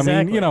make. Exactly.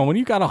 I mean, when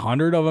you got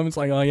 100 of them, it's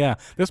like, oh yeah,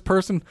 this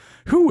person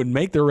who would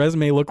make their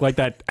resume look like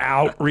that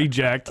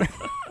reject.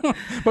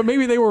 But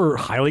maybe they were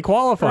highly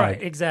qualified.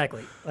 Right,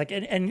 exactly. Like,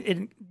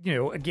 and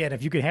again,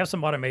 if you can have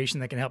some automation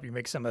that can help you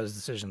make some of those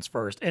decisions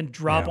first and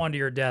drop onto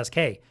your desk,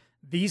 hey,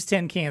 these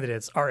 10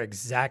 candidates are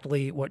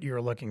exactly what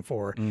you're looking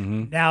for.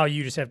 Now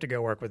you just have to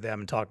go work with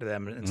them and talk to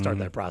them and start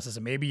that process.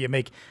 And maybe you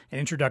make an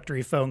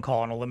introductory phone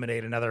call and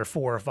eliminate another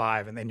 4 or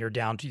 5, and then you're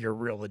down to your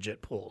real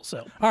legit pool. So,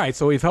 all right.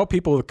 So we've helped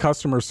people with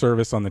customer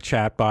service on the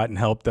chatbot and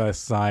help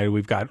desk side.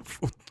 We've got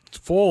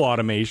full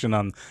automation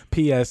on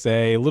PSA,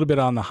 a little bit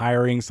on the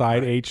hiring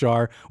side,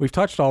 HR. We've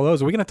touched all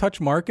those. Are we going to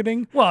touch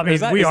marketing? Well, I mean,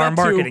 we are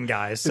marketing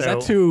guys. So. Is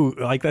that too,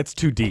 that's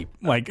too deep?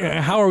 Like,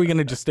 how are we going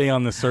to just stay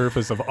on the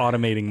surface of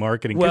automating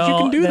marketing? Because you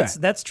can do that.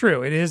 That's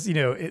true. It is,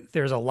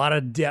 there's a lot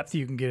of depth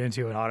you can get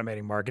into in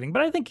automating marketing.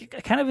 But I think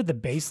kind of at the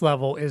base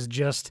level is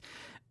just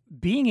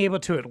being able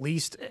to at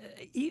least,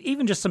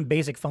 even just some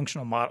basic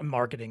functional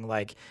marketing,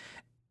 like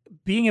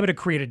being able to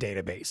create a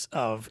database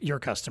of your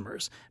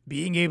customers,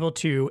 being able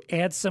to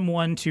add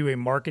someone to a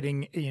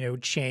marketing,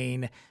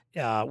 chain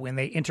when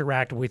they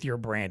interact with your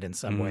brand in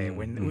some way,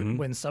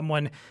 when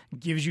someone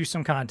gives you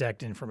some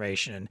contact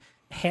information,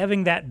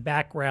 having that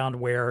background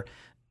where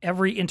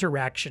every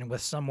interaction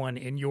with someone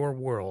in your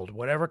world,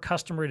 whatever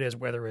customer it is,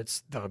 whether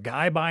it's the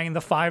guy buying the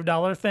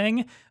 $5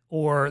 thing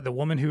or the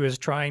woman who is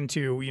trying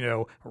to,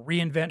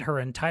 reinvent her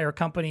entire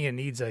company and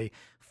needs a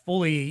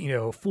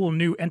full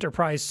new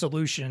enterprise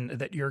solution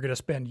that you're going to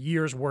spend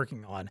years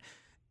working on.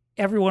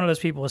 Every one of those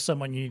people is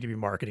someone you need to be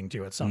marketing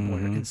to at some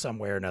point in some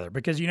way or another,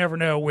 because you never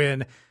know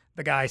when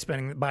the guy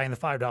buying the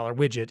 $5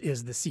 widget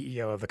is the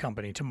CEO of the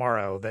company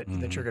tomorrow that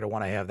you're going to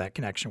want to have that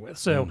connection with.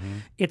 So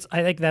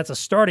I think that's a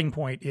starting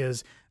point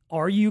is,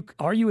 are you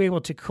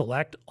able to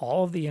collect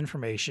all of the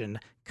information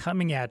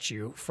coming at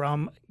you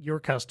from your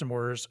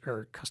customers,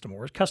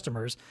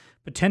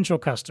 potential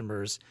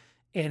customers,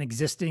 and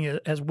existing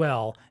as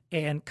well,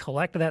 and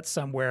collect that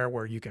somewhere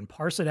where you can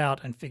parse it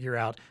out and figure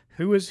out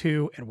who is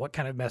who and what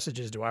kind of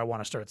messages do I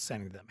want to start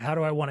sending them? How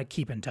do I want to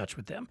keep in touch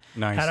with them?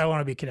 Nice. How do I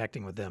want to be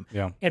connecting with them?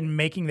 Yeah. And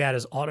making that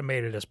as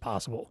automated as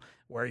possible,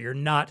 where you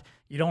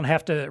don't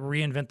have to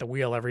reinvent the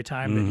wheel every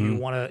time that you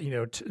want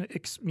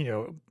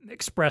to,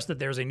 express that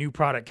there's a new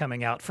product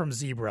coming out from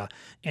Zebra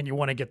and you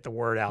want to get the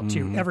word out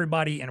to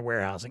everybody in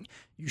warehousing.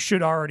 You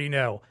should already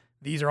know,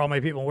 these are all my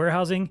people in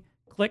warehousing.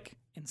 Click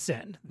and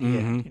send.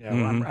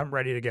 I'm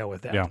ready to go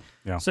with that.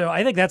 Yeah. So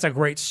I think that's a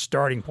great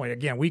starting point.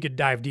 Again, we could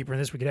dive deeper in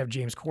this. We could have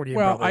James Cordier.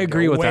 Well, I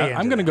agree with that.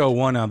 I'm going to go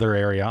one other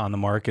area on the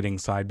marketing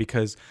side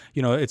because,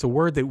 it's a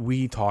word that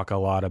we talk a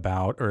lot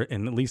about, or at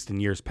least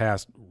in years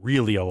past,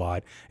 really a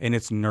lot, and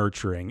it's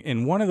nurturing.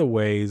 And one of the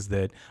ways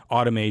that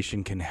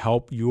automation can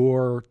help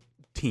your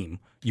team,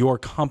 your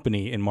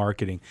company in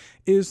marketing,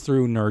 is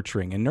through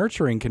nurturing. And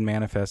nurturing can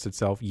manifest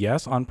itself,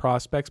 yes, on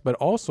prospects, but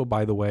also,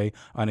 by the way,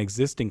 on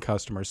existing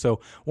customers.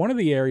 So one of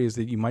the areas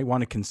that you might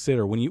want to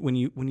consider when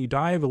you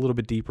dive a little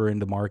bit deeper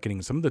into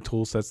marketing, some of the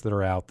tool sets that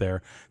are out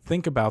there,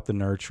 think about the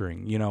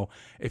nurturing.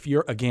 If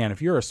you're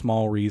a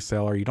small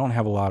reseller, you don't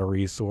have a lot of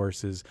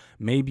resources,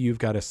 maybe you've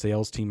got a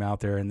sales team out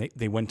there and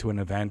they went to an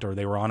event or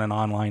they were on an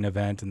online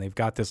event and they've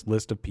got this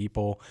list of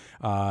people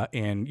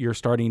and you're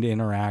starting to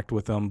interact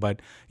with them,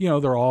 but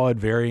they're all at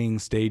varying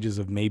stages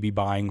of maybe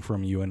buying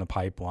from you in the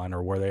pipeline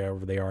or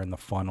wherever they are in the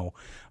funnel.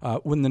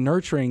 When you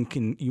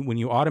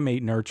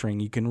automate nurturing,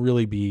 you can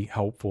really be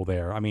helpful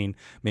there. I mean,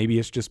 maybe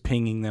it's just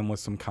pinging them with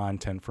some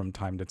content from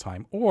time to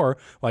time, or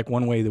like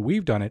one way that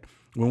we've done it,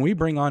 when we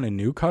bring on a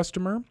new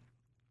customer,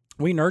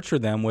 we nurture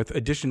them with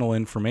additional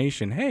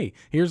information. Hey,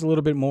 here's a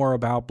little bit more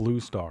about Blue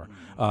Star,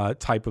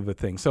 type of a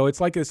thing. So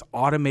it's like this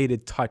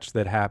automated touch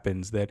that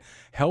happens that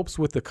helps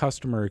with the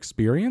customer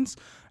experience.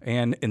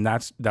 And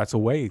that's a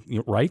way,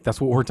 right? That's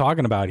what we're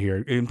talking about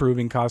here,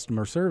 improving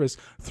customer service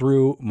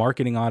through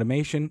marketing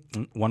automation.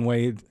 One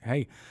way,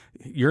 hey,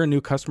 you're a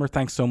new customer.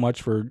 Thanks so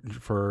much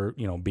for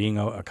being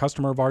a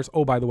customer of ours.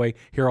 Oh, by the way,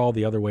 here are all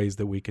the other ways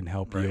that we can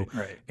help you.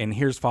 Right. And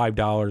here's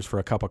 $5 for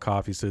a cup of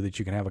coffee so that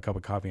you can have a cup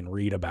of coffee and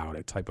read about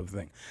it, type of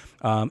thing.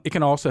 It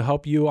can also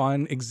help you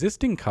on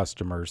existing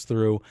customers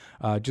through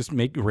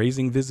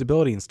raising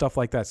visibility and stuff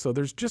like that. So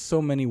there's just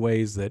so many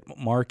ways that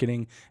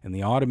marketing and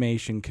the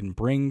automation can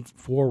bring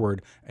forward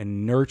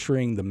and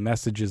nurturing the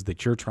messages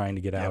that you're trying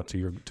to get out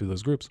to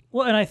those groups.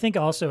 Well, and I think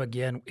also,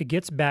 again, it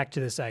gets back to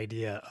this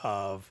idea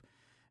of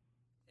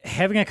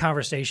having a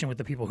conversation with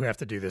the people who have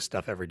to do this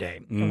stuff every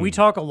day. And we've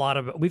talked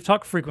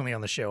frequently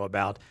on the show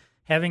about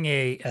having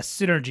a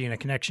synergy and a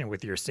connection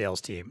with your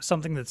sales team,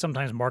 something that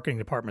sometimes marketing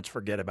departments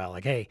forget about.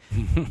 Like, hey,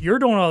 you're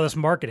doing all this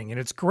marketing and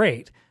it's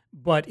great,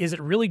 but is it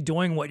really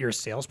doing what your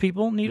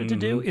salespeople needed to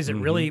do? Is it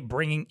really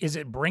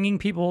bringing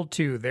people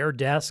to their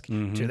desk,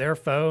 to their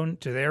phone,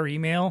 to their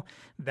email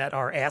that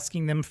are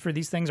asking them for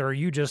these things? Or are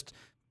you just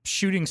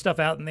shooting stuff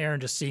out in there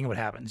and just seeing what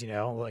happens,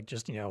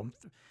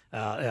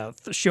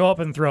 show up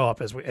and throw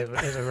up, as we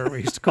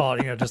used to call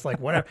it, just like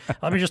whatever.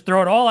 Let me just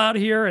throw it all out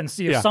here and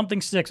see if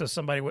something sticks with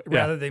somebody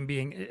rather than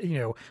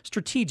being,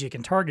 strategic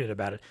and targeted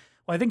about it.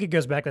 Well, I think it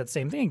goes back to that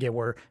same thing again,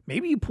 where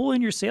maybe you pull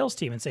in your sales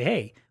team and say,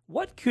 hey,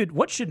 what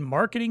should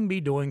marketing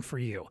be doing for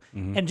you?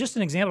 And just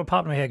an example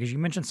popped in my head because you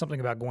mentioned something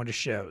about going to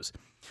shows.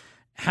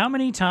 How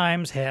many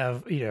times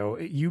have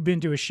you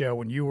been to a show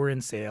when you were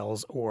in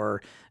sales,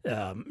 or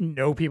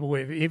know people,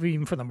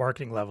 even from the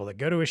marketing level, that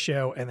go to a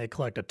show and they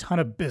collect a ton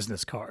of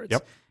business cards?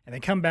 Yep. And they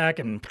come back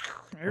and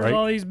there's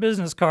all these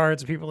business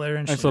cards of people that are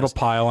interested. Nice little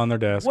pile on their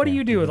desk. What do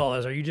you do with all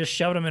those? Are you just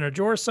shoving them in a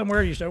drawer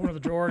somewhere? You just open up the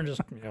drawer and just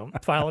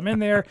file them in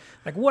there?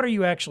 Like, what are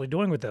you actually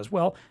doing with those?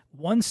 Well,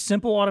 one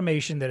simple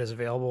automation that is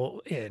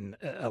available in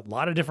a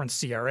lot of different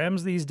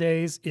CRMs these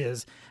days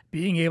is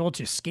being able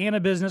to scan a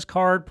business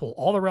card, pull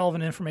all the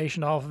relevant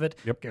information off of it,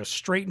 go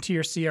straight into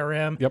your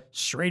CRM,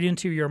 straight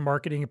into your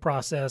marketing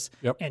process,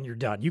 and you're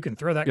done. You can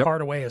throw that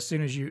card away as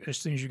soon as you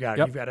got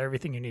it. You've got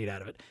everything you need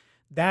out of it.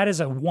 That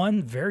is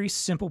one very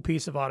simple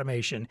piece of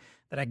automation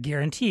that I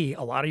guarantee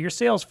a lot of your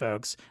sales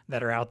folks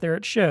that are out there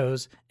at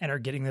shows and are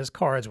getting those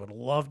cards would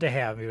love to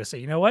have. You would say,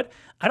 you know what?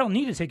 I don't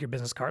need to take your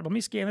business card. Let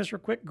me scan this real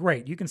quick.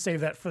 Great. You can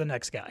save that for the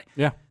next guy.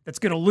 Yeah. That's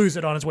going to lose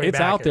it on its way back.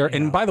 It's out there.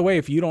 And by the way,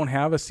 if you don't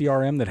have a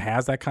CRM that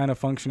has that kind of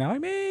functionality,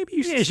 maybe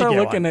you should start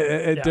looking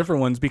at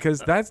different ones,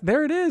 because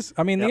there it is.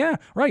 I mean,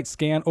 right.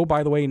 Scan. Oh,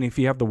 by the way, and if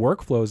you have the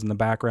workflows in the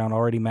background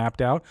already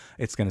mapped out,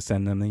 it's going to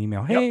send them the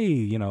email.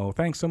 Hey,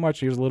 thanks so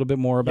much. Here's a little bit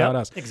more about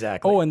us.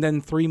 Exactly. Oh, and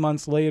then 3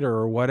 months later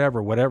or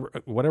whatever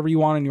you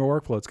want in your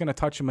workflow, it's going to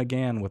touch them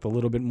again with a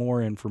little bit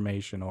more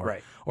information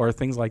or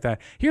things like that.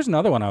 Here's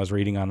another one I was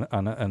reading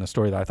on a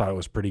story that I thought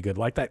was pretty good,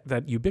 like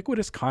that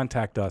ubiquitous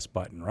contact us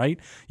button, right?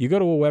 You go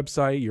to a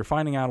website, you're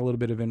finding out a little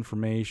bit of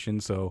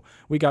information. So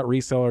we got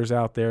resellers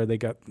out there. They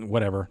got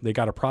whatever. They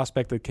got a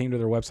prospect that came to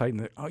their website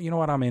and oh, you know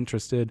what? I'm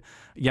interested.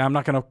 Yeah, I'm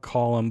not going to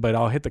call them, but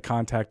I'll hit the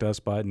contact us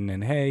button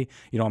and hey,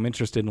 I'm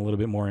interested in a little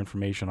bit more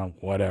information on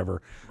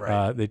whatever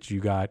that you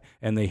got.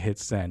 And they hit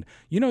send.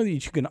 You know that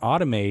you can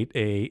automate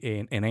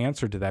an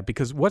answer to that,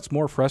 because what's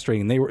more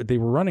frustrating, they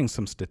were running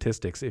some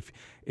statistics.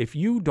 If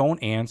you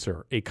don't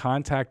answer a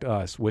contact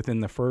us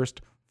within the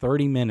first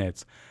 30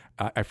 minutes,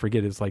 I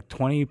forget, it's like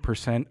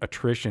 20%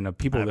 attrition of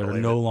people that are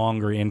no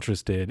longer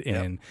interested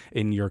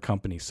in your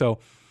company. So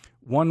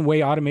one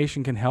way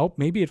automation can help,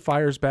 maybe it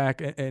fires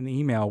back an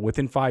email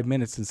within 5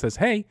 minutes and says,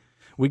 hey,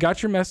 we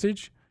got your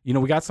message.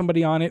 We got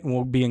somebody on it and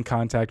we'll be in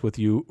contact with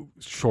you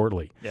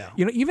shortly. Yeah.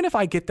 Even if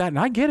I get that, and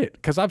I get it,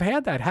 because I've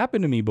had that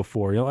happen to me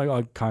before.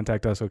 Like,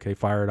 contact us. Okay,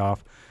 fire it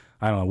off.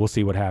 I don't know. We'll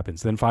see what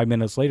happens. Then 5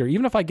 minutes later,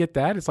 even if I get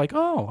that, it's like,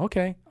 oh,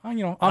 okay.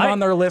 I'm on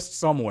their list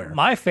somewhere.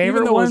 My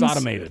favorite ones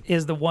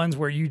is the ones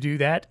where you do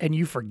that and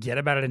you forget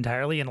about it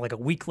entirely. And like a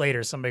week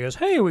later, somebody goes,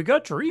 hey, we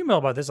got your email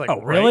about this. Like, oh,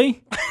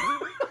 really?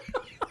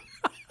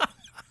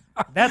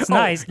 That's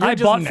nice. I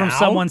bought from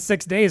someone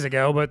 6 days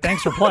ago, but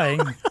thanks for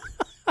playing.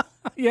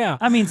 Yeah.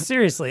 I mean,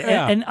 seriously.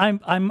 Yeah. And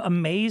I'm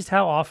amazed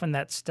how often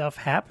that stuff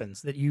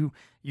happens, that you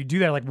do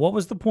that. Like, what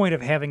was the point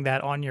of having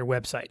that on your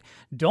website?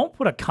 Don't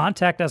put a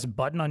contact us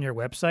button on your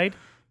website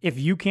if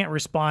you can't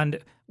respond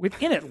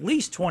within at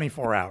least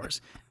 24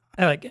 hours.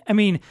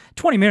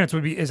 20 minutes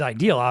is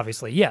ideal,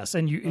 obviously. Yes.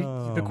 And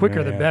the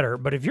quicker, the better.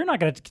 But if you're not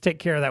going to take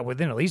care of that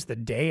within at least the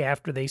day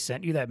after they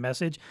sent you that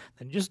message,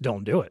 then just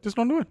don't do it. Just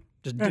don't do it.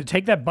 Just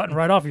take that button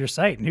right off your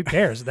site, and who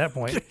cares at that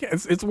point?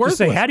 It's worthless. Just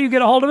say, how do you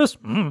get a hold of us?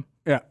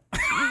 Yeah.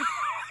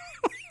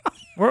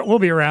 We'll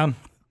be around.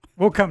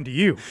 We'll come to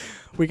you.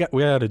 We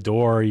had a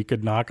door. You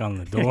could knock on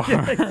the door.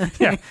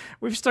 Yeah.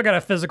 We've still got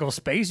a physical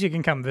space you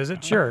can come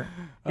visit. Sure.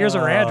 Here's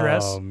our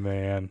address. Oh,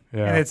 man.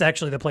 Yeah. And it's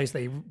actually the place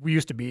we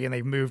used to be, and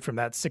they moved from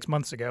that 6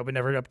 months ago, but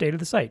never updated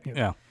the site.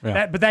 Yeah.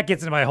 But that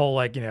gets into my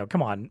whole,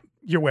 come on,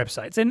 your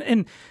websites.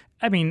 And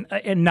I mean,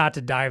 and not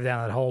to dive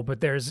down that hole,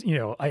 but there's,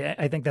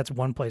 I think that's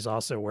one place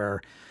also where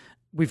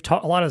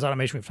a lot of this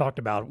automation we've talked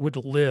about would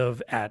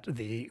live at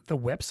the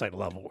website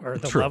level, or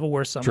the level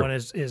where someone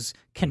is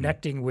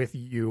connecting with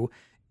you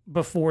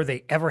before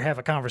they ever have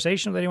a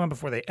conversation with anyone,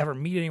 before they ever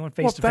meet anyone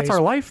face to face. That's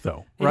our life,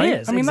 though, right?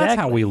 It is, I mean, that's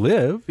how we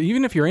live.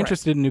 Even if you're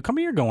interested in a new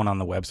company, you're going on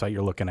the website,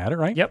 you're looking at it,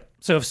 right? Yep.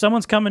 So if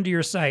someone's coming to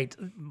your site,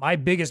 my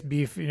biggest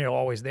beef,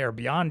 always there,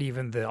 beyond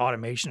even the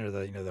automation or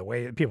the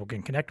way that people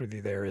can connect with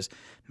you there, is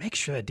make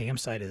sure that damn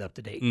site is up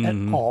to date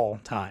at all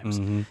times.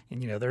 And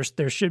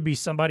there should be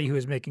somebody who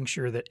is making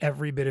sure that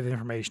every bit of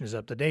information is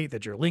up to date,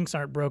 that your links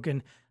aren't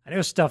broken. I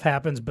know stuff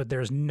happens, but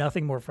there's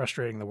nothing more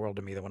frustrating in the world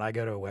to me than when I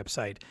go to a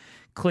website,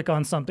 click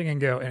on something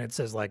and it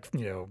says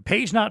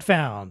page not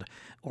found,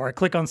 or I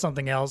click on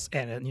something else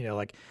and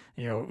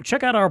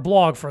check out our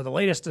blog for the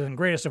latest and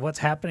greatest of what's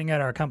happening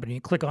at our company.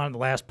 You click on it, the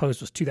last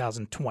post was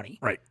 2020,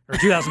 right, or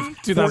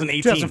 2018,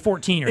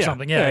 2014, or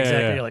something. Yeah,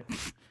 exactly. Yeah. You're like,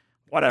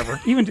 whatever.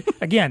 Even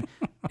again,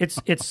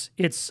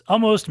 it's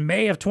almost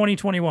May of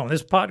 2021.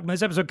 When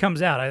this episode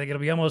comes out, I think it'll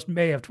be almost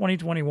May of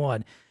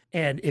 2021.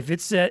 And if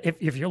it's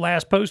if your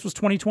last post was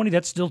 2020,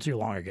 that's still too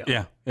long ago.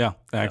 Yeah,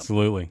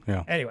 absolutely.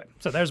 Yeah. Anyway,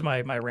 so there's my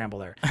ramble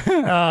there.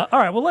 All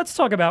right, well, let's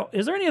talk about,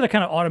 is there any other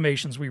kind of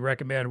automations we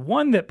recommend?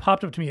 One that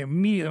popped up to me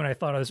immediately when I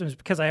thought of this was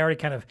because I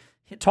already kind of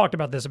talked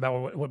about this,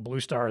 about what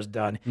Blue Star has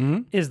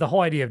done, is the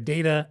whole idea of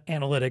data,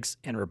 analytics,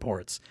 and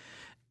reports.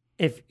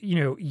 if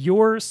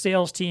your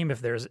sales team,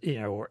 if there's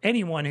or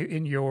anyone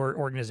in your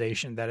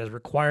organization that is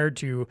required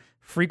to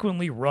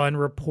frequently run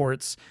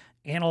reports,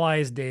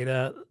 analyze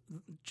data,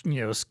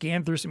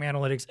 scan through some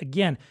analytics,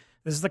 again,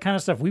 this is the kind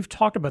of stuff we've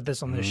talked about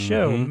this on this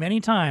show many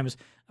times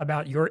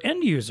about your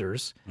end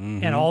users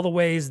and all the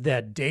ways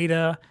that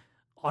data,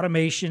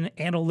 automation,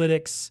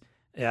 analytics,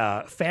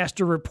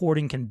 faster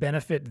reporting can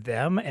benefit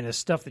them, and is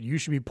stuff that you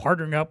should be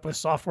partnering up with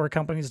software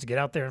companies to get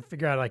out there and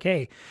figure out, like,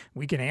 hey,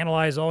 we can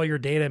analyze all your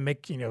data and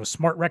make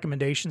smart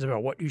recommendations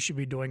about what you should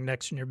be doing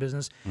next in your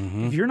business.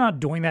 If you're not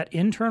doing that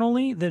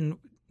internally, then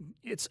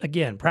it's,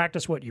 again,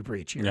 practice what you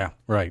preach here. Yeah,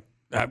 right.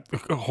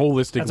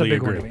 Holistically That's a big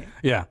agree. one to me.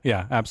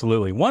 Yeah,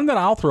 absolutely. One that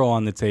I'll throw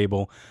on the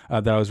table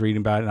that I was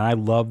reading about, and I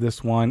love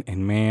this one,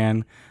 and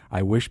man,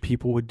 I wish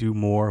people would do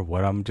more of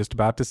what I'm just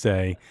about to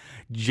say.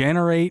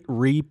 Generate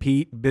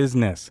repeat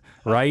business,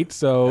 right?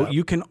 So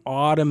you can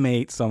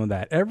automate some of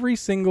that. Every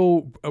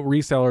single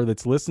reseller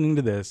that's listening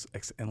to this,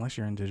 unless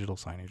you're in digital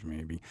signage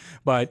maybe,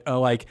 but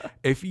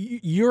if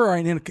you're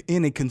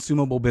in a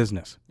consumable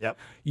business,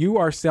 you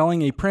are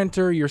selling a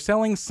printer, you're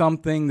selling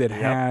something that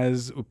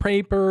has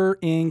paper,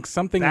 ink,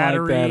 something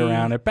Battery. like that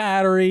around it,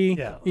 battery,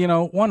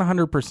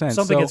 100%.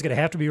 Something that's going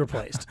to have to be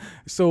replaced.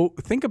 So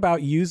think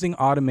about using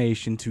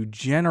automation to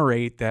generate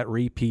that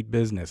repeat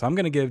business. I'm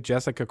going to give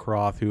Jessica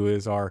Croth, who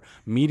is our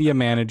media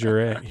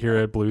manager here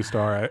at Blue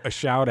Star, a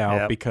shout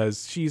out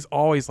because she's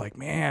always like,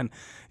 man,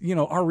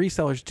 our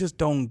resellers just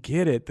don't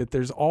get it, that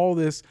there's all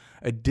this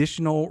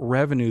additional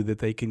revenue that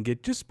they can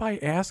get just by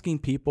asking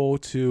people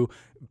to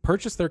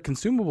purchase their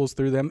consumables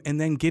through them and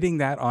then getting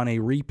that on a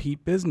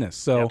repeat business.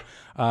 So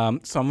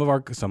some of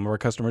our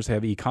customers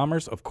have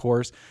e-commerce. Of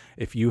course,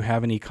 if you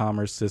have an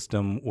e-commerce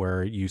system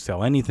where you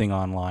sell anything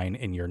online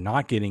and you're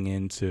not getting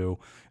into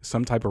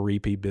some type of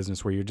repeat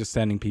business where you're just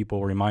sending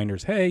people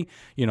reminders, hey,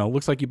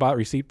 looks like you bought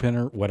receipt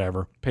printer,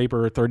 whatever,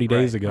 paper 30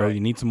 days ago,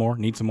 you need some more,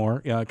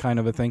 kind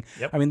of a thing.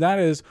 I mean, that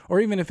is, or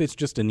even if it's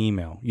just an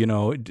email,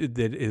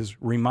 that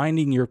is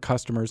reminding your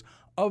customers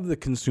of the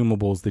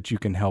consumables that you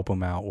can help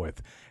them out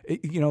with.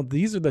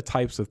 These are the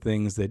types of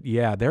things that,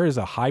 there is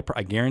a high,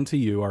 I guarantee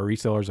you our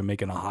resellers are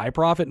making a high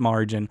profit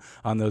margin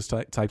on those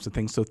types of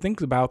things. So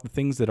think about the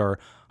things that are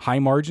high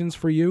margins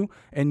for you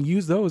and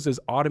use those as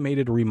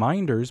automated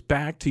reminders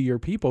back to your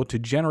people to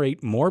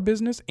generate more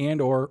business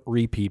and or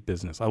repeat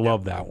business. I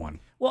love that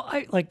one. Well,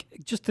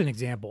 just an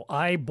example.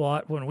 I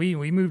bought, when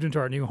we moved into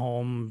our new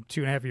home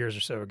 2.5 years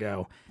or so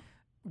ago,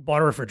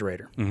 bought a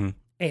refrigerator.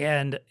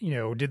 And,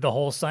 did the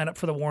whole sign up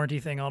for the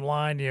warranty thing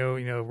online,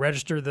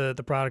 register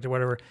the product or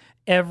whatever.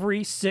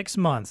 Every 6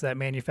 months, that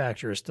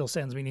manufacturer still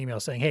sends me an email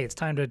saying, hey, it's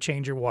time to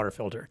change your water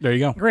filter. There you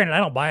go. Granted, I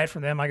don't buy it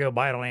from them. I go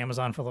buy it on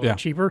Amazon for a little bit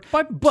cheaper.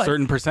 But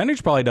certain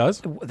percentage probably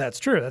does. That's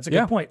true. That's a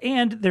good point.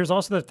 And there's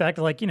also the fact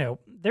that,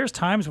 there's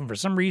times when for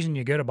some reason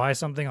you go to buy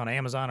something on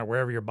Amazon or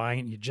wherever you're buying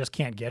it, and you just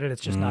can't get it.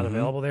 It's just not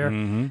available there.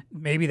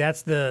 Maybe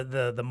that's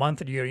the month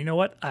that you go, you know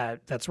what?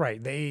 That's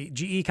right.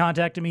 GE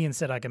contacted me and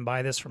said I can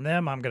buy this from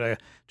them. I'm going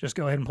to just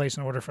go ahead and place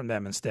an order from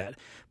them instead.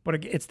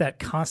 But it's that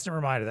constant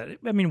reminder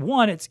that,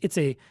 one,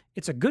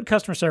 it's a good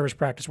customer service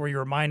practice where you're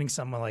reminding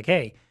someone like,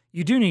 hey,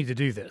 you do need to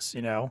do this,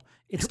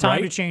 It's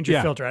time to change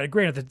your filter.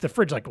 Granted, the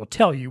fridge will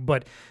tell you,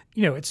 but,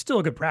 it's still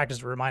a good practice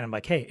to remind them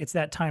like, hey, it's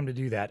that time to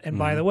do that. And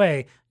by the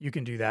way, you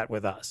can do that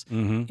with us.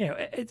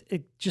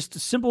 It just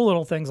simple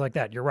little things like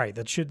that. You're right.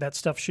 That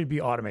stuff should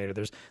be automated.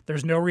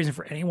 There's no reason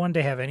for anyone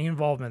to have any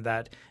involvement in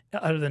that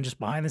other than just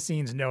behind the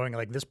scenes knowing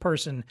like this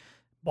person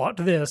bought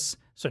this,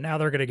 so now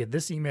they're going to get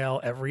this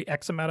email every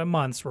X amount of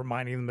months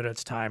reminding them that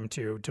it's time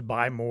to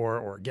buy more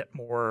or get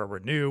more or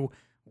renew,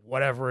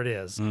 whatever it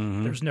is.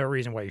 There's no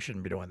reason why you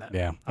shouldn't be doing that.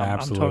 Yeah, I'm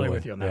totally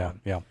with you on that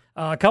one.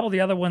 A couple of the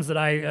other ones that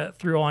I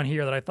threw on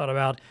here that I thought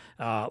about,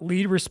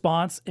 lead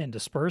response and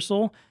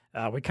dispersal.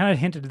 We kind of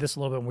hinted at this a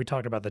little bit when we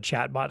talked about the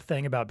chatbot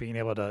thing about being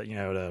able to,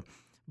 to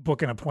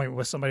book an appointment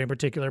with somebody in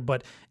particular,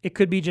 but it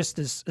could be just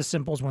as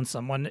simple as when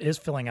someone is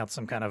filling out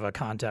some kind of a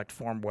contact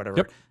form,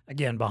 whatever.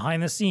 Again,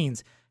 behind the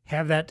scenes,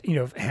 have that,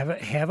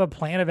 have a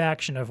plan of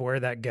action of where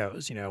that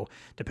goes,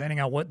 depending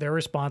on what their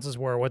responses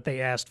were, what they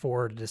asked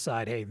for, to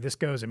decide, hey, this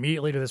goes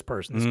immediately to this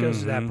person, this goes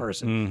to that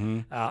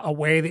person. A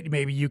way that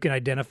maybe you can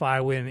identify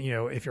when,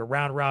 if you're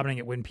round robining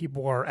it when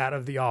people are out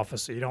of the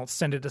office, so you don't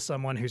send it to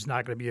someone who's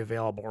not going to be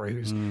available or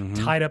who's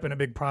tied up in a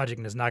big project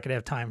and is not going to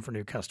have time for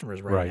new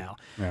customers right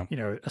now.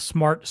 A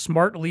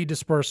smart lead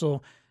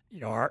dispersal.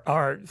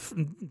 Our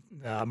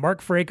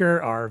Mark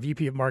Fraker, our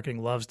VP of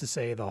marketing, loves to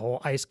say the whole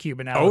ice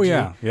cube analogy.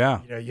 Oh, yeah.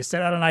 You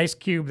set out an ice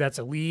cube, that's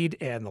a lead,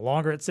 and the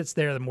longer it sits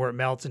there, the more it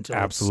melts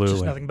until it's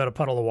just nothing but a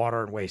puddle of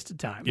water and wasted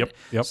time.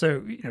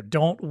 So,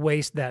 don't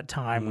waste that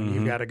time when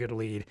you've got a good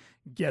lead.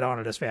 Get on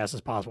it as fast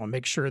as possible and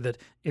make sure that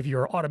if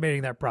you're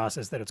automating that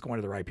process, that it's going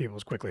to the right people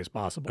as quickly as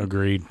possible.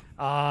 Agreed.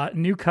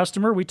 New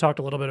customer, we talked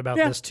a little bit about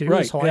this too.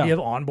 This whole idea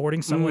of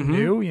onboarding someone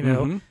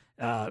new,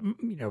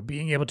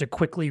 being able to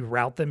quickly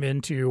route them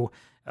into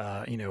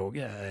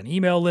an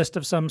email list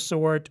of some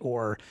sort,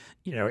 or,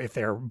 if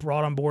they're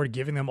brought on board,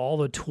 giving them all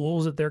the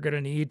tools that they're going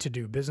to need to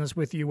do business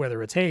with you,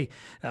 whether it's, hey,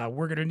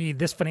 we're going to need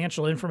this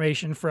financial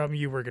information from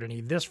you. We're going to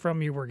need this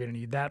from you. We're going to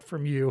need that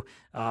from you.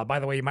 By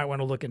the way, you might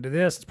want to look into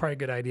this. It's probably a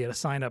good idea to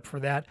sign up for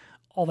that.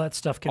 All that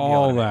stuff can be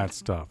all that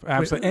stuff.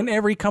 Absolutely. And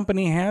every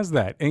company has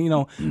that.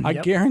 And, I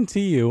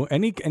guarantee you,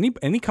 any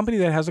company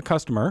that has a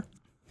customer,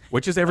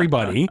 which is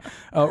everybody,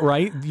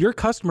 right? Your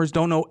customers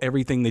don't know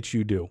everything that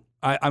you do.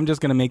 I'm just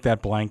going to make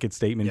that blanket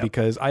statement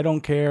because I don't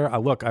care.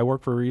 Look, I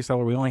work for a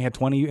reseller. We only had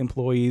 20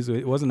 employees.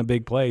 It wasn't a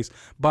big place,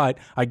 but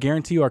I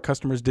guarantee you our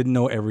customers didn't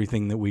know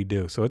everything that we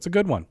do. So it's a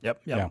good one.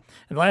 Yep. Yeah. And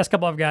the last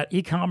couple I've got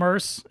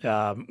e-commerce,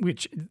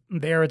 which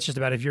there it's just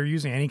about if you're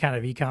using any kind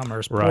of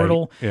e-commerce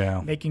portal,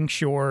 making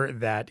sure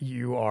that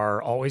you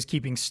are always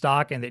keeping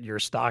stock and that your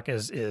stock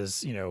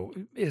is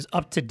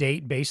up to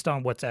date based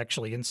on what's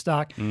actually in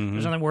stock. Mm-hmm.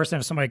 There's nothing worse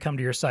than if somebody come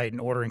to your site and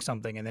ordering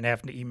something and then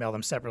having to email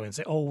them separately and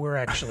say, oh, we're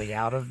actually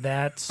out of that.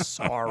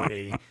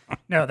 Sorry.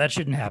 No, that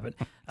shouldn't happen.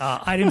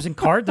 Items in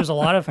cart. There's a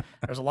lot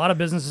of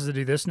businesses that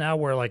do this now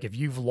where, like, if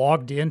you've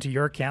logged into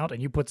your account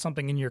and you put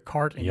something in your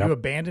cart and you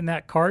abandon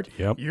that cart,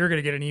 you're going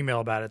to get an email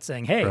about it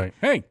saying,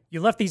 hey,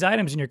 you left these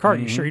items in your cart.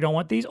 You sure you don't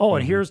want these? Oh,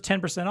 and here's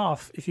 10%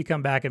 off if you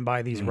come back and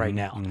buy these right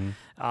now.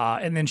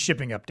 And then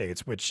shipping updates,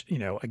 which,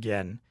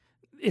 again,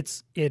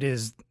 it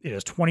is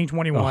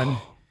 2021.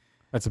 Oh.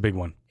 That's a big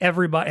one.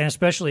 Everybody, and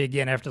especially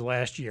again after the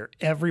last year,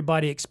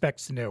 everybody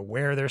expects to know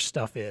where their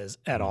stuff is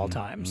at all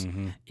times.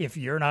 Mm-hmm. If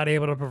you're not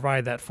able to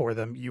provide that for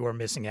them, you are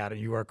missing out, and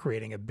you are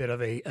creating a bit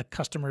of a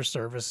customer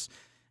service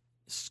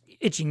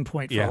itching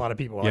point for a lot of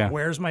people. Like,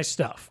 where's my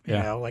stuff? You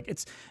know, like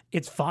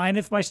it's fine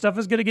if my stuff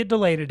is going to get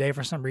delayed today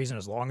for some reason,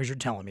 as long as you're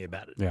telling me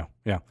about it. Yeah,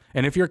 yeah.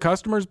 And if your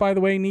customers, by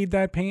the way, need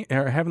that pain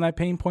or having that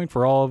pain point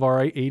for all of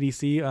our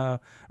ADC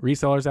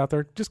resellers out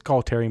there, just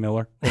call Terry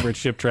Miller over at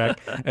ShipTrack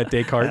at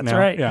Descartes. That's now.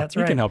 right. Yeah, that's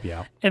right. He can help you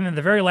out. And then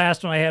the very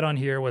last one I had on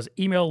here was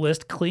email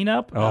list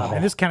cleanup.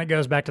 And this kind of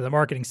goes back to the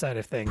marketing side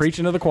of things.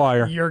 Preaching to the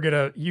choir.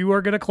 You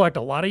are gonna collect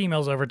a lot of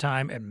emails over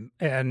time,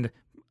 and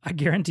I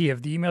guarantee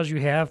if the emails you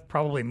have,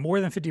 probably more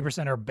than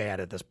 50% are bad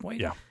at this point.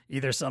 Yeah.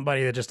 Either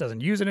somebody that just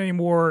doesn't use it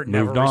anymore,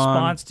 never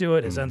responds to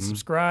it, is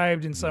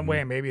unsubscribed in some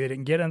way, and maybe they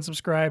didn't get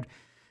unsubscribed.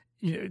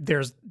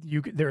 There's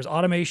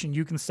automation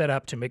you can set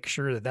up to make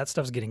sure that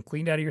stuff's getting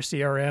cleaned out of your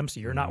CRM, so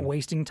you're not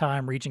wasting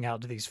time reaching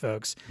out to these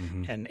folks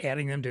and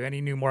adding them to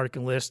any new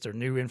marketing list or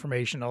new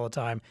information all the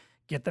time.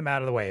 Get them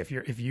out of the way.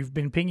 If you've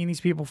been pinging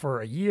these people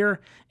for a year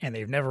and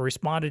they've never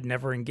responded,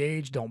 never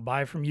engaged, don't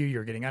buy from you,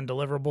 you're getting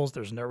undeliverables,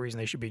 there's no reason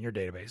they should be in your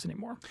database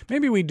anymore.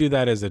 Maybe we do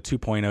that as a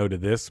 2.0 to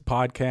this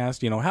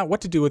podcast.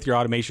 What to do with your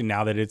automation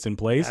now that it's in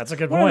place. That's a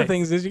good point. One of the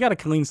things is you got to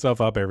clean stuff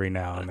up every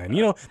now and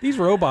then. These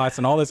robots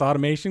and all this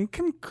automation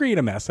can create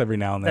a mess every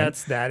now and then.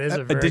 That is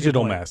a very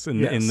digital good point. mess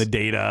in the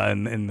data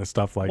and the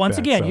stuff like Once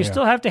that. Once again, you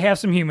still have to have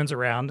some humans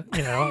around.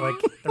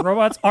 Like the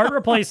robots aren't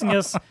replacing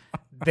us.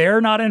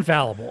 They're not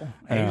infallible.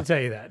 I hate to tell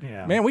you that.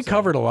 Man, we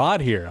covered a lot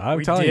here.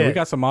 I'm telling you, we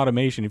got some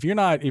automation. If you're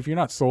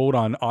not sold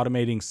on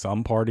automating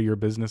some part of your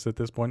business at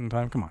this point in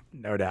time, come on.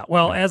 No doubt.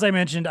 Well, as I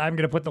mentioned, I'm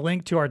going to put the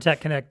link to our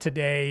Tech Connect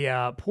today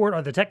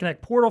the Tech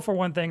Connect portal for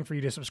one thing for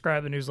you to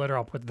subscribe to the newsletter.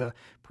 I'll put the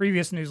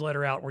previous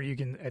newsletter out where you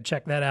can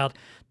check that out.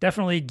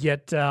 Definitely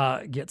get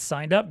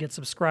signed up, get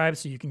subscribed,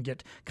 so you can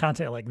get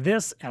content like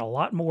this and a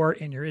lot more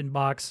in your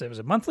inbox. Was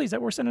it monthly? Is that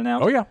what we're sending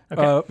out? Oh yeah.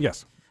 Okay.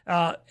 Yes.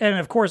 And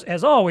of course,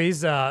 as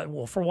always,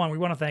 for one, we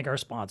want to thank our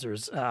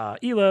sponsors,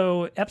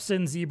 Elo,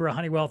 Epson, Zebra,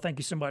 Honeywell. Thank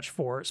you so much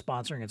for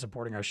sponsoring and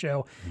supporting our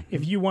show.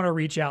 If you want to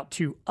reach out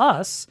to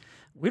us,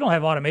 we don't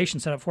have automation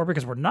set up for it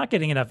because we're not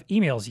getting enough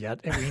emails yet,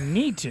 and we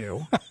need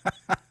to,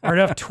 or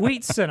enough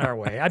tweets sent our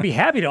way. I'd be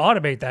happy to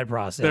automate that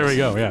process. There we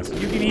go, yes.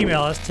 You can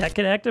email us,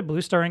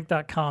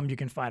 techconnect@bluestarinc.com. You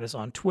can find us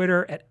on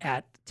Twitter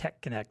at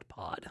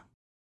TechConnectPod.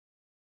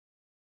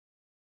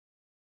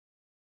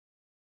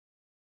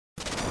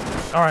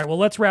 All right, well,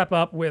 let's wrap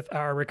up with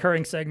our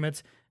recurring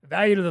segments.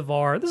 Value to the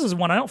VAR. This is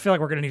one I don't feel like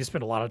we're going to need to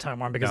spend a lot of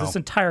time on because this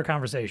entire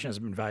conversation has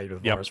been value to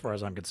the VAR as far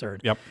as I'm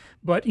concerned. Yep.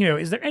 But,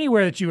 is there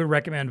anywhere that you would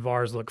recommend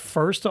VARs look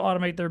first to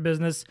automate their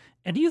business?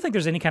 And do you think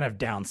there's any kind of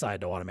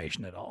downside to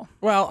automation at all?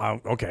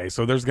 Well, okay,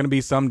 so there's going to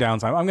be some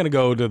downside. I'm going to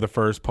go to the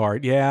first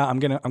part. Yeah, I'm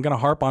going to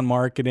harp on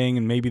marketing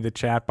and maybe the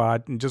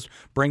chatbot and just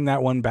bring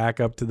that one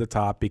back up to the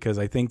top because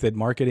I think that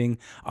marketing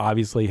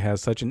obviously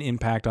has such an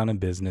impact on a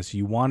business.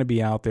 You want to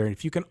be out there.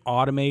 If you can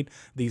automate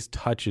these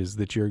touches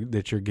that you're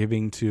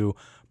giving to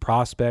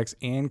prospects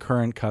and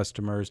current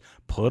customers,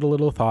 put a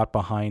little thought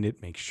behind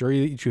it, make sure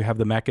that you have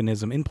the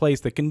mechanism in place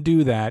that can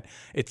do that,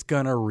 it's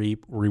going to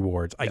reap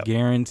rewards. Yep. I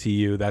guarantee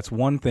you that's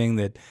one thing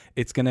that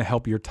it's going to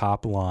help your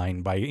top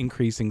line by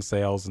increasing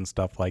sales and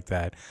stuff like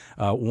that.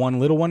 One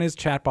little one is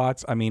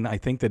chatbots. I mean, I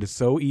think that it's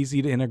so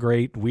easy to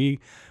integrate. We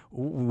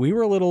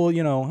were a little, I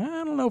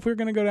don't don't know if we're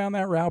going to go down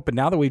that route. But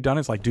now that we've done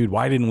it, it's like, dude,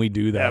 why didn't we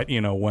do that,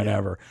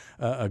 whenever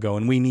ago?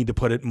 And we need to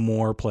put it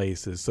more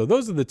places. So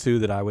those are the two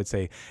that I would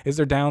say. Is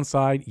there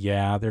downside?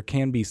 Yeah, there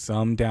can be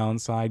some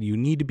downside. You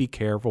need to be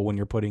careful when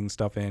you're putting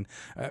stuff in.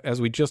 As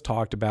we just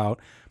talked about,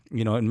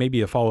 and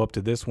maybe a follow-up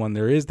to this one,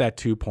 there is that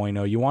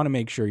 2.0. You want to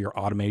make sure your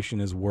automation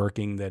is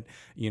working, that,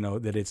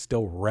 that it's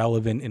still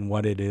relevant in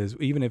what it is.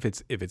 Even if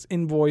it's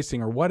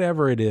invoicing or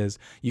whatever it is,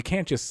 you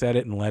can't just set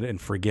it and let it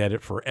and forget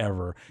it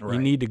forever. Right.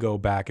 You need to go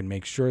back and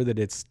make sure that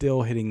it's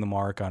still hitting the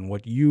mark on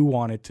what you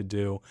want it to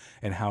do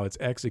and how it's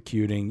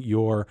executing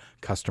your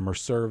customer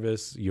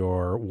service,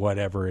 your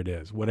whatever it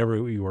is,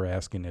 whatever you were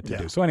asking it to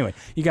do. So anyway,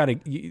 you got to,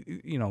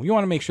 you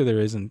want to make sure there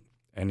isn't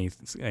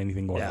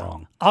anything going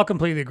wrong. I'll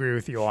completely agree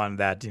with you on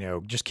that.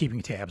 Just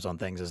keeping tabs on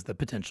things is the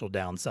potential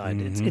downside.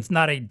 Mm-hmm. It's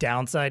not a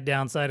downside.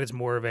 It's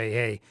more of a,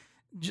 hey,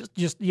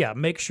 just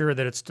make sure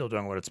that it's still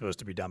doing what it's supposed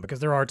to be done,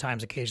 because there are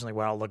times occasionally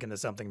when I'll look into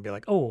something and be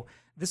like, oh,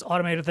 this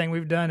automated thing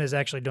we've done is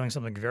actually doing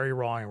something very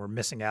wrong and we're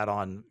missing out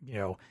on,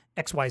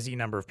 XYZ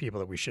number of people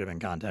that we should have been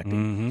contacting.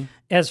 Mm-hmm.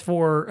 As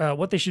for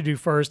what they should do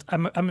first,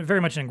 I'm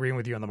very much in agreement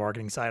with you on the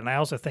marketing side. And I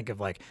also think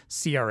of like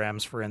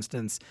CRMs, for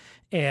instance,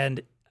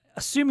 and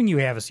assuming you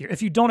have a CRM,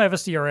 if you don't have a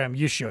CRM,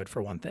 you should, for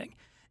one thing.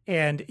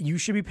 And you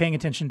should be paying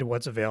attention to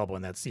what's available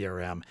in that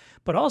CRM,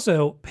 but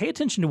also pay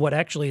attention to what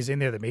actually is in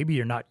there that maybe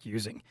you're not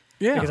using.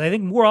 Yeah. Because I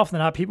think more often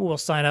than not, people will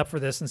sign up for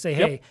this and say,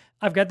 hey,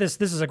 I've got this.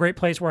 This is a great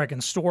place where I can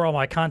store all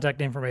my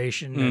contact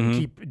information and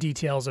keep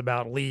details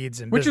about leads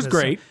and business. Which is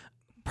great.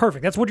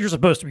 Perfect. That's what you're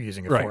supposed to be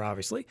using it for,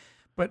 obviously.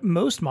 But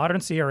most modern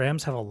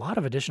CRMs have a lot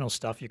of additional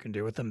stuff you can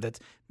do with them that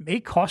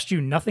may cost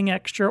you nothing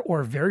extra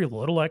or very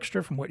little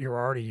extra from what you're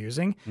already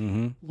using.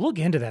 Mm-hmm. Look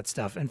into that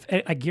stuff. And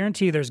I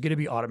guarantee you there's going to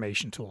be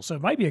automation tools. So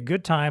it might be a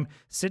good time,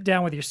 sit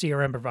down with your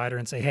CRM provider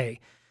and say, hey,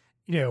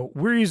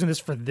 we're using this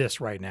for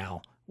this right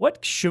now.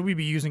 What should we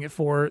be using it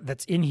for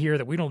that's in here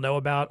that we don't know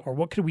about? Or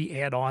what could we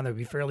add on that would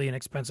be fairly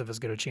inexpensive that's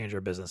going to change our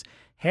business?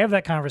 Have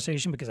that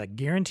conversation, because I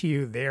guarantee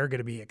you they're going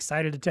to be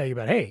excited to tell you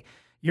about, hey,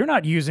 you're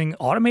not using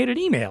automated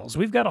emails.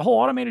 We've got a whole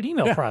automated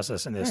email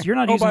process in this. You're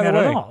not using that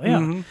at all.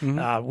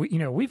 Yeah,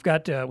 we've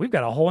got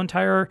a whole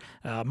entire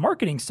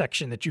marketing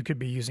section that you could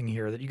be using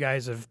here that you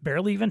guys have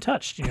barely even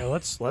touched.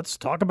 Let's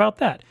talk about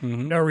that.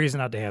 Mm-hmm. No reason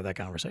not to have that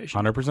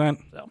conversation.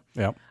 100%.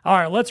 So, all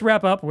right, let's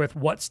wrap up with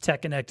what's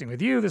tech connecting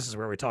with you. This is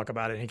where we talk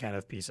about any kind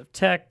of piece of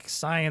tech,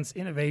 science,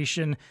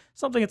 innovation,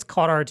 something that's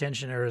caught our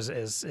attention or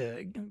has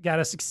got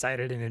us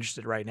excited and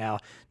interested right now.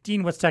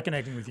 Dean, what's tech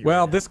connecting with you?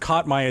 Well, this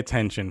caught my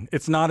attention.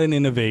 It's not an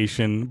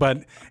innovation,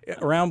 but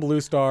around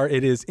Blue Star,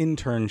 it is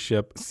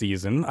internship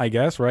season, I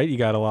guess, right? You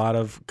got a lot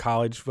of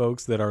college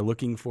folks that are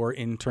looking for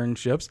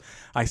internships.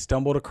 I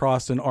stumbled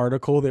across an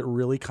article that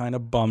really kind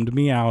of bummed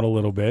me out a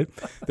little bit.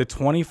 The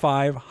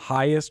 25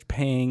 highest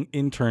paying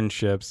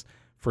internships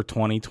for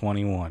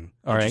 2021.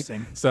 All right.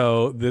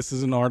 So this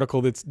is an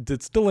article that's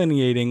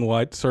delineating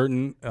what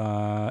certain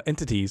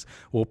entities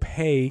will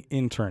pay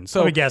interns.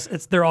 So let me guess,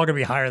 they're all going to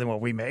be higher than what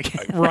we make.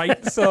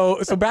 Right. So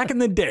back in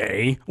the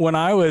day when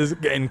I was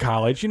in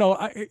college,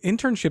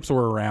 internships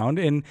were around,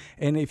 and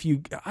if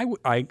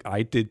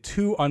I did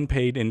 2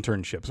 unpaid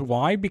internships.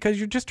 Why? Because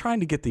you're just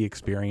trying to get the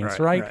experience,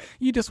 right?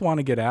 You just want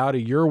to get out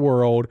of your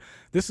world.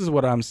 This is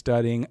what I'm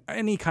studying.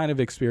 Any kind of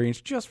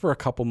experience just for a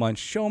couple months.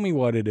 Show me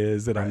what it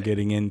is that I'm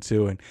getting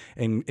into, and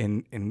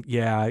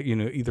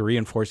either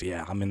reinforce,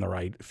 I'm in the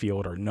right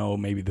field, or no,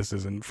 maybe this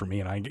isn't for me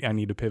and I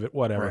need to pivot,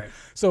 whatever. Right.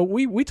 So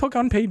we took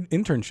unpaid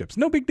internships.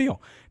 No big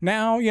deal.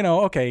 Now,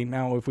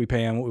 now if we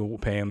pay them, we'll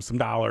pay them some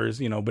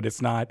dollars, but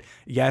it's not,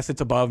 yes,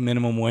 it's above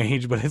minimum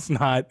wage, but it's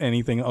not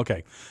anything.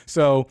 Okay.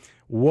 So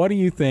what do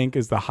you think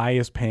is the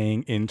highest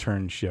paying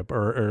internship,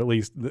 or at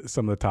least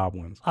some of the top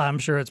ones? I'm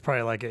sure it's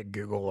probably like at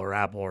Google or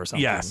Apple or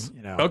something. Yes.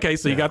 Okay,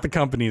 so you got the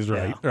companies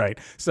right. Yeah. Right.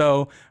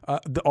 So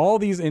all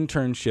these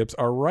internships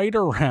are right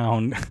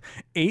around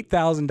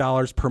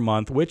 $8,000 per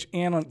month, which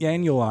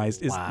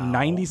annualized is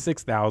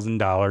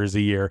 $96,000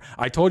 a year.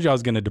 I told you I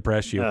was going to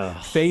depress you. Ugh.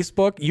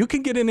 Facebook, you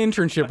can get an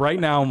internship right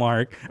now,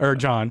 Mark, or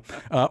John,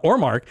 or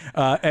Mark,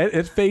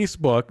 at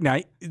Facebook. Now,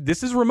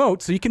 this is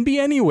remote, so you can be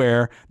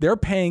anywhere. They're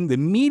paying the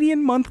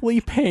median monthly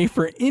pay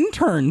for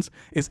interns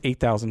is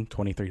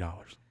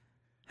 $8,023.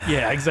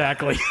 Yeah,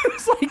 exactly.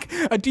 It's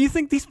like, do you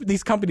think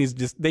these companies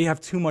they have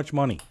too much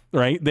money,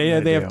 right? They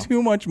have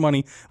too much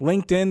money.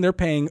 LinkedIn, they're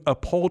paying a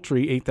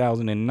paltry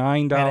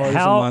 $8,009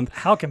 a month.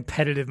 How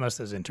competitive must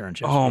those internships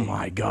be? Oh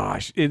my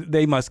gosh,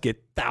 they must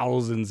get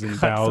thousands and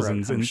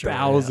thousands and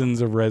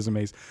thousands of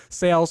resumes.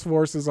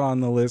 Salesforce is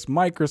on the list.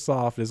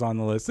 Microsoft is on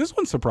the list. This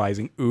one's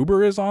surprising.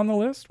 Uber is on the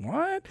list.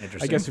 What?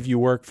 I guess if you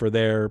work for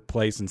their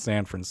place in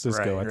San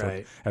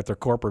Francisco at their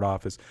corporate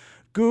office.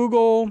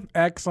 Google,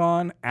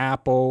 Exxon,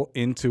 Apple,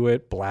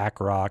 Intuit,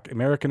 BlackRock,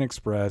 American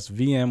Express,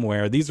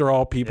 VMware. These are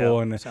all people.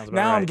 And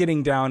now I'm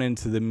getting down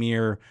into the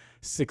mere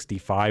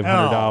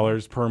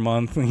 $6,500 per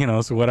month, so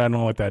I don't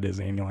know what that is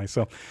annually.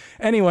 So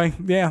anyway,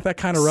 that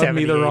kind of rubbed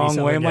me the wrong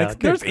way. I'm like,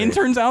 there's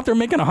interns out there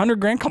making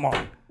 $100,000. Come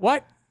on.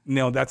 What?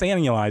 No, that's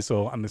annualized.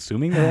 So I'm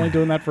assuming they're only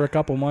doing that for a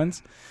couple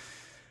months.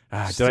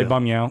 Did I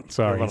bum you out?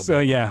 Sorry. So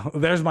yeah,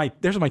 there's my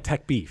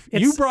tech beef.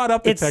 You brought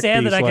up the tech beef. It's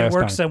sad that I can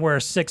work time. somewhere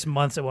 6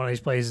 months at one of these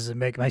places and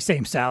make my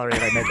same salary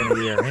that I make in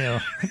a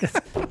year.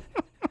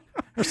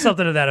 Or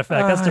something to that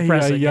effect. That's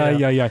depressing.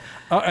 Yeah.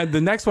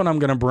 The next one I'm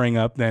going to bring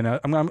up, then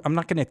I'm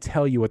not going to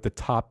tell you what the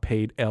top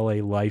paid LA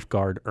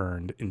lifeguard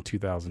earned in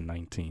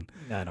 2019.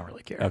 No, I don't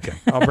really care. Okay,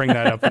 I'll bring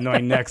that up in my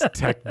next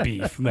tech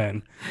beef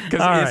then,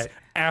 because it's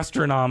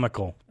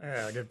astronomical.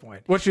 Yeah, good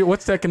point.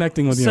 What's that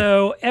connecting with you?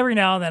 So every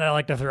now and then I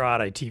like to throw out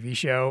a TV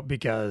show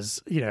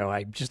because,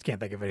 I just can't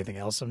think of anything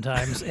else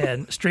sometimes.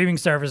 And streaming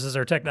services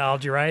are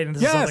technology, right? And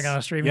this is something on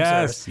a streaming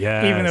service.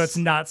 Even though it's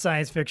not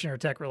science fiction or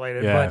tech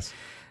related. Yes. But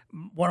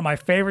one of my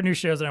favorite new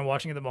shows that I'm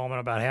watching at the moment,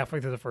 about halfway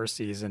through the first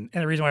season.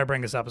 And the reason why I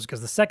bring this up is because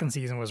the second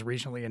season was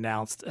recently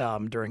announced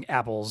during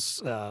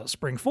Apple's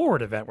Spring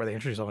Forward event where they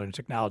introduced all the new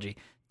technology.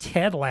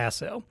 Ted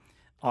Lasso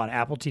on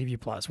Apple TV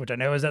Plus, which I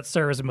know is that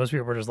service, and most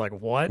people are just like,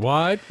 what?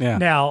 What? Yeah.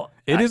 Now,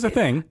 it is a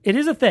thing. It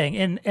is a thing.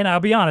 And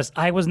I'll be honest,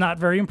 I was not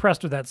very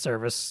impressed with that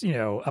service,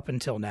 up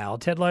until now.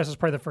 Ted Lasso is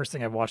probably the first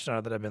thing I've watched on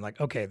it that I've been like,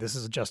 okay,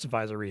 this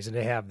justifies a reason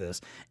to have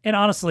this. And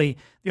honestly,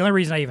 the only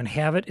reason I even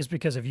have it is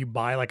because if you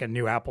buy like a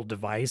new Apple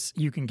device,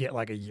 you can get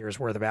like a year's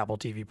worth of Apple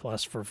TV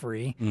Plus for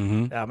free.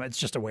 Mm-hmm. It's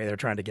just a way they're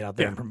trying to get out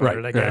there and promote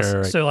it, I guess.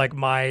 Right. So like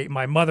my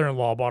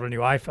mother-in-law bought a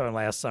new iPhone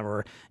last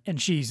summer,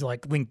 and she's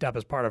like linked up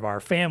as part of our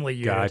family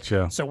unit.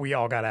 Gotcha. So we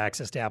all got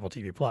access to Apple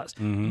TV Plus.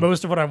 Mm-hmm.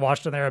 Most of what I've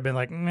watched on there, I've been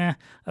like, meh,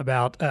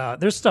 about.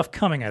 There's stuff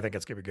coming, I think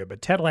it's going to be good.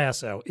 But Ted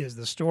Lasso is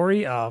the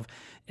story of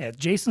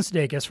Jason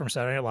Sudeikis from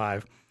Saturday Night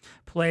Live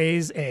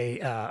plays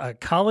a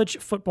college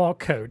football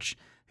coach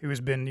who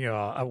has been,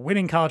 a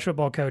winning college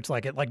football coach,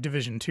 like at like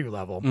Division II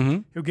level,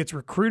 who gets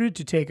recruited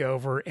to take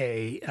over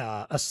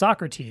a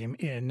soccer team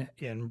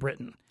in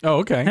Britain. Oh,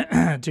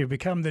 okay. To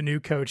become the new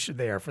coach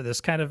there for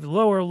this kind of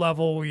lower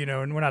level,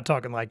 and we're not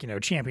talking like,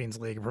 Champions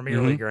League or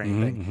Premier League or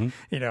anything.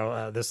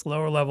 This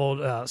lower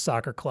level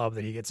soccer club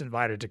that he gets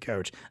invited to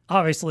coach.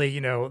 Obviously,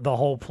 the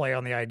whole play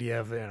on the idea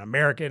of an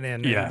American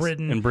in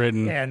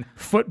Britain and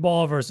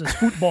football versus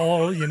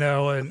football,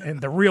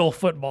 and the real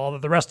football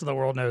that the rest of the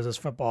world knows as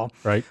football.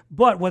 Right.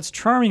 But what's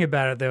charming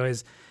about it, though,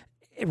 is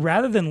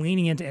rather than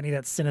leaning into any of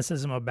that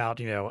cynicism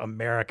about,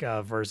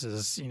 America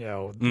versus,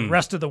 the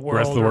rest of the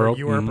world, or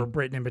Europe or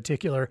Britain in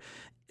particular,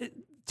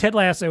 Ted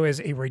Lasso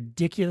is a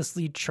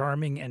ridiculously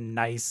charming and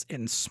nice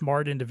and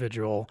smart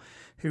individual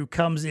who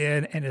comes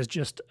in and is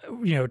just,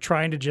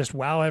 trying to just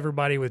wow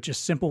everybody with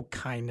just simple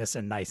kindness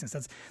and niceness.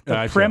 That's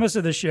the premise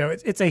of the show.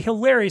 It's a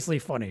hilariously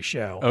funny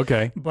show.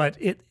 Okay. But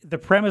the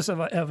premise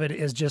of it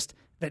is just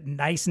that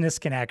niceness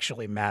can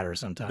actually matter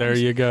sometimes. There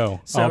you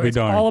go. So I'll be it's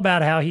darned. all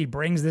about how he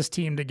brings this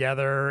team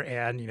together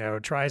and,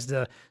 tries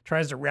to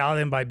rally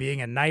them by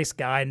being a nice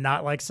guy,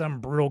 not like some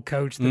brutal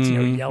coach that's,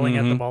 yelling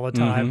at them all the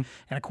time.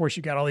 And of course,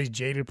 you got all these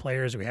jaded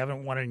players who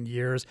haven't won in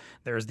years.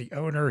 There's the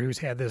owner who's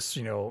had this,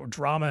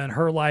 drama in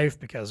her life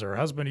because her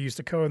husband who used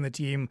to co-own the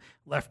team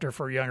left her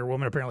for a younger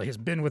woman. Apparently has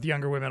been with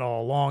younger women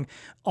all along.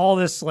 All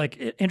this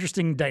like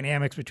interesting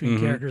dynamics between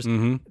characters.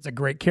 It's a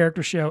great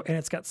character show, and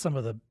it's got some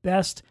of the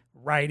best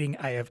writing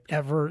I have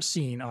ever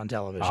seen on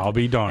television. I'll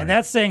be darned. And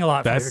that's saying a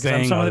lot for me, because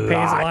I'm someone that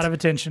pays a lot of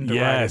attention to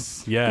writing.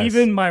 Yes.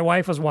 Even my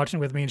wife was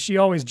watching with me, and she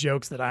always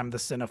jokes that I'm the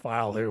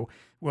cinephile who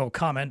will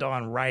comment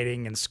on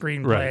writing and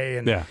screenplay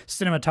and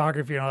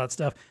cinematography and all that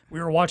stuff. We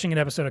were watching an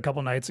episode a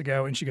couple nights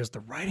ago, and she goes, the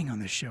writing on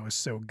this show is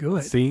so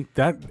good. See,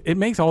 it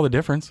makes all the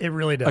difference. It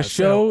really does. A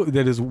show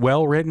that is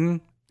well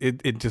written,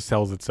 it just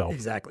sells itself.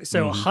 Exactly.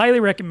 So highly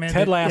recommend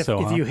Ted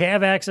Lasso, if you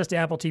have access to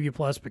Apple TV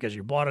Plus because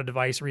you bought a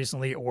device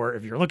recently, or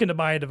if you're looking to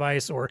buy a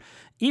device, or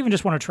even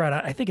just want to try it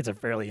out. I think it's a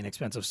fairly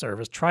inexpensive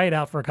service. Try it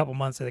out for a couple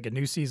months. I think a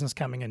new season's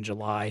coming in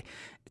July.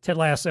 Ted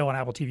Lasso on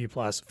Apple TV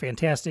Plus.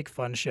 Fantastic,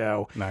 fun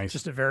show. Nice.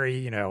 Just a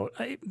very,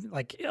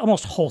 like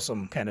almost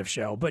wholesome kind of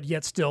show, but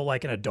yet still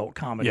like an adult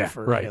comedy that's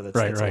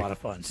a lot of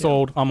fun. Too.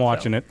 Sold. I'm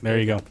watching it. There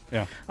you go.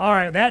 Yeah. All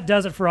right. That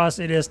does it for us.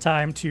 It is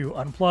time to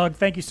unplug.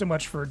 Thank you so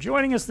much for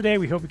joining us today.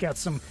 We hope you got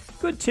some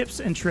good tips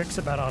and tricks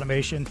about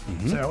automation.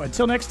 So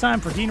until next time,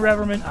 for Dean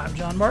Reverman, I'm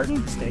John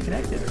Martin. Stay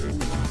connected.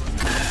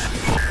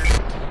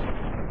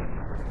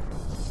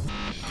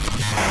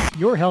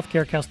 Your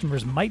healthcare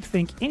customers might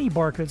think any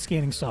barcode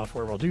scanning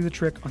software will do the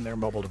trick on their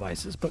mobile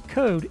devices, but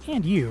Code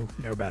and you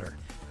know better.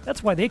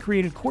 That's why they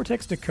created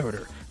Cortex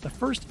Decoder, the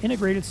first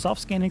integrated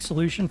soft scanning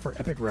solution for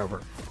Epic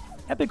Rover.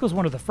 Epic was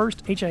one of the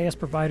first HIS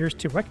providers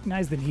to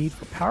recognize the need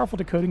for powerful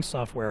decoding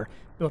software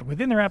built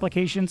within their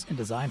applications and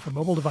designed for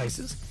mobile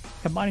devices,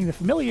 combining the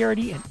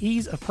familiarity and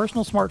ease of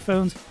personal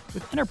smartphones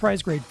with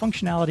enterprise-grade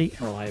functionality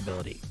and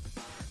reliability.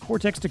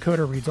 Cortex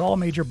Decoder reads all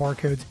major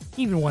barcodes,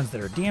 even ones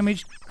that are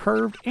damaged,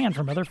 curved, and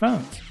from other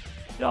phones.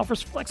 It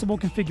offers flexible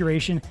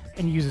configuration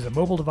and uses a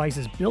mobile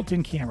device's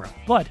built-in camera,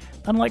 but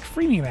unlike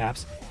freemium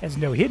apps, has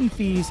no hidden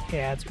fees,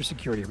 ads, or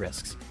security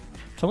risks.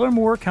 To learn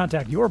more,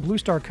 contact your Blue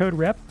Star Code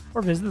rep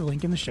or visit the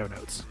link in the show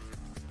notes.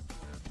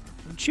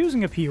 When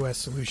choosing a POS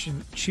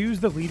solution, choose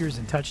the leaders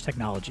in touch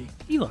technology,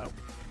 Elo.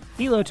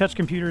 Elo touch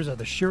computers are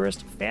the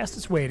surest,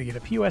 fastest way to get a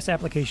POS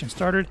application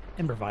started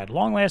and provide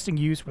long-lasting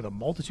use with a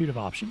multitude of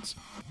options.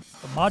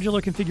 For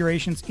modular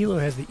configurations, Elo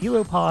has the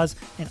Elo Pause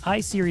and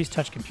iSeries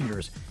touch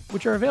computers,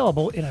 which are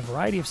available in a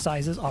variety of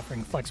sizes,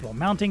 offering flexible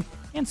mounting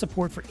and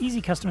support for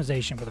easy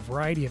customization with a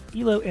variety of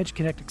Elo Edge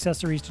Connect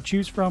accessories to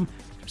choose from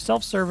for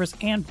self-service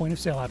and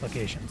point-of-sale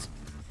applications.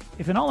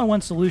 If an all-in-one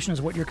solution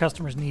is what your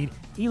customers need,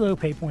 Elo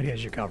PayPoint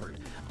has you covered,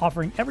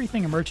 offering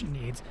everything a merchant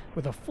needs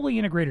with a fully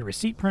integrated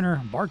receipt printer,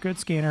 barcode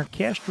scanner,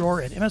 cash drawer,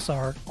 and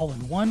MSR, all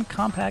in one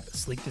compact,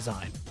 sleek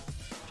design.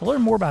 To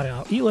learn more about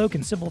how Elo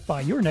can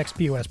simplify your next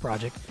POS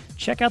project,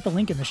 check out the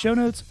link in the show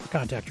notes or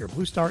contact your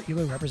Blue Star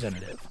Elo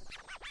representative.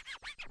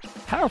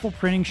 Powerful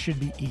printing should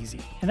be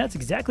easy, and that's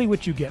exactly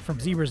what you get from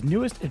Zebra's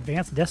newest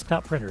advanced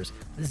desktop printers,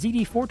 the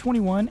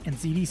ZD421 and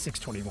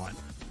ZD621.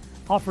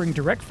 Offering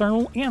direct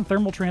thermal and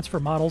thermal transfer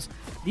models,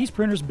 these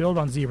printers build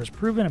on Zebra's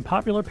proven and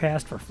popular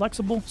past for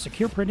flexible,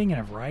 secure printing in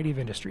a variety of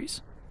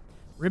industries.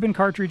 Ribbon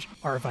cartridge,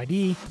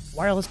 RFID,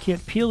 wireless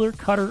kit, peeler,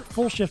 cutter,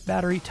 full shift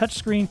battery,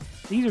 touchscreen,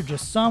 these are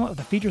just some of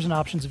the features and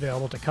options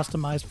available to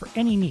customize for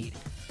any need.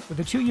 With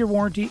a 2-year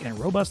warranty and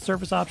robust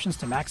service options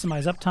to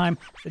maximize uptime,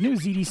 the new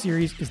ZD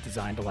series is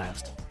designed to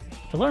last.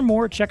 To learn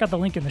more, check out the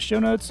link in the show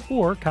notes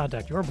or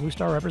contact your Blue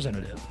Star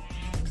representative.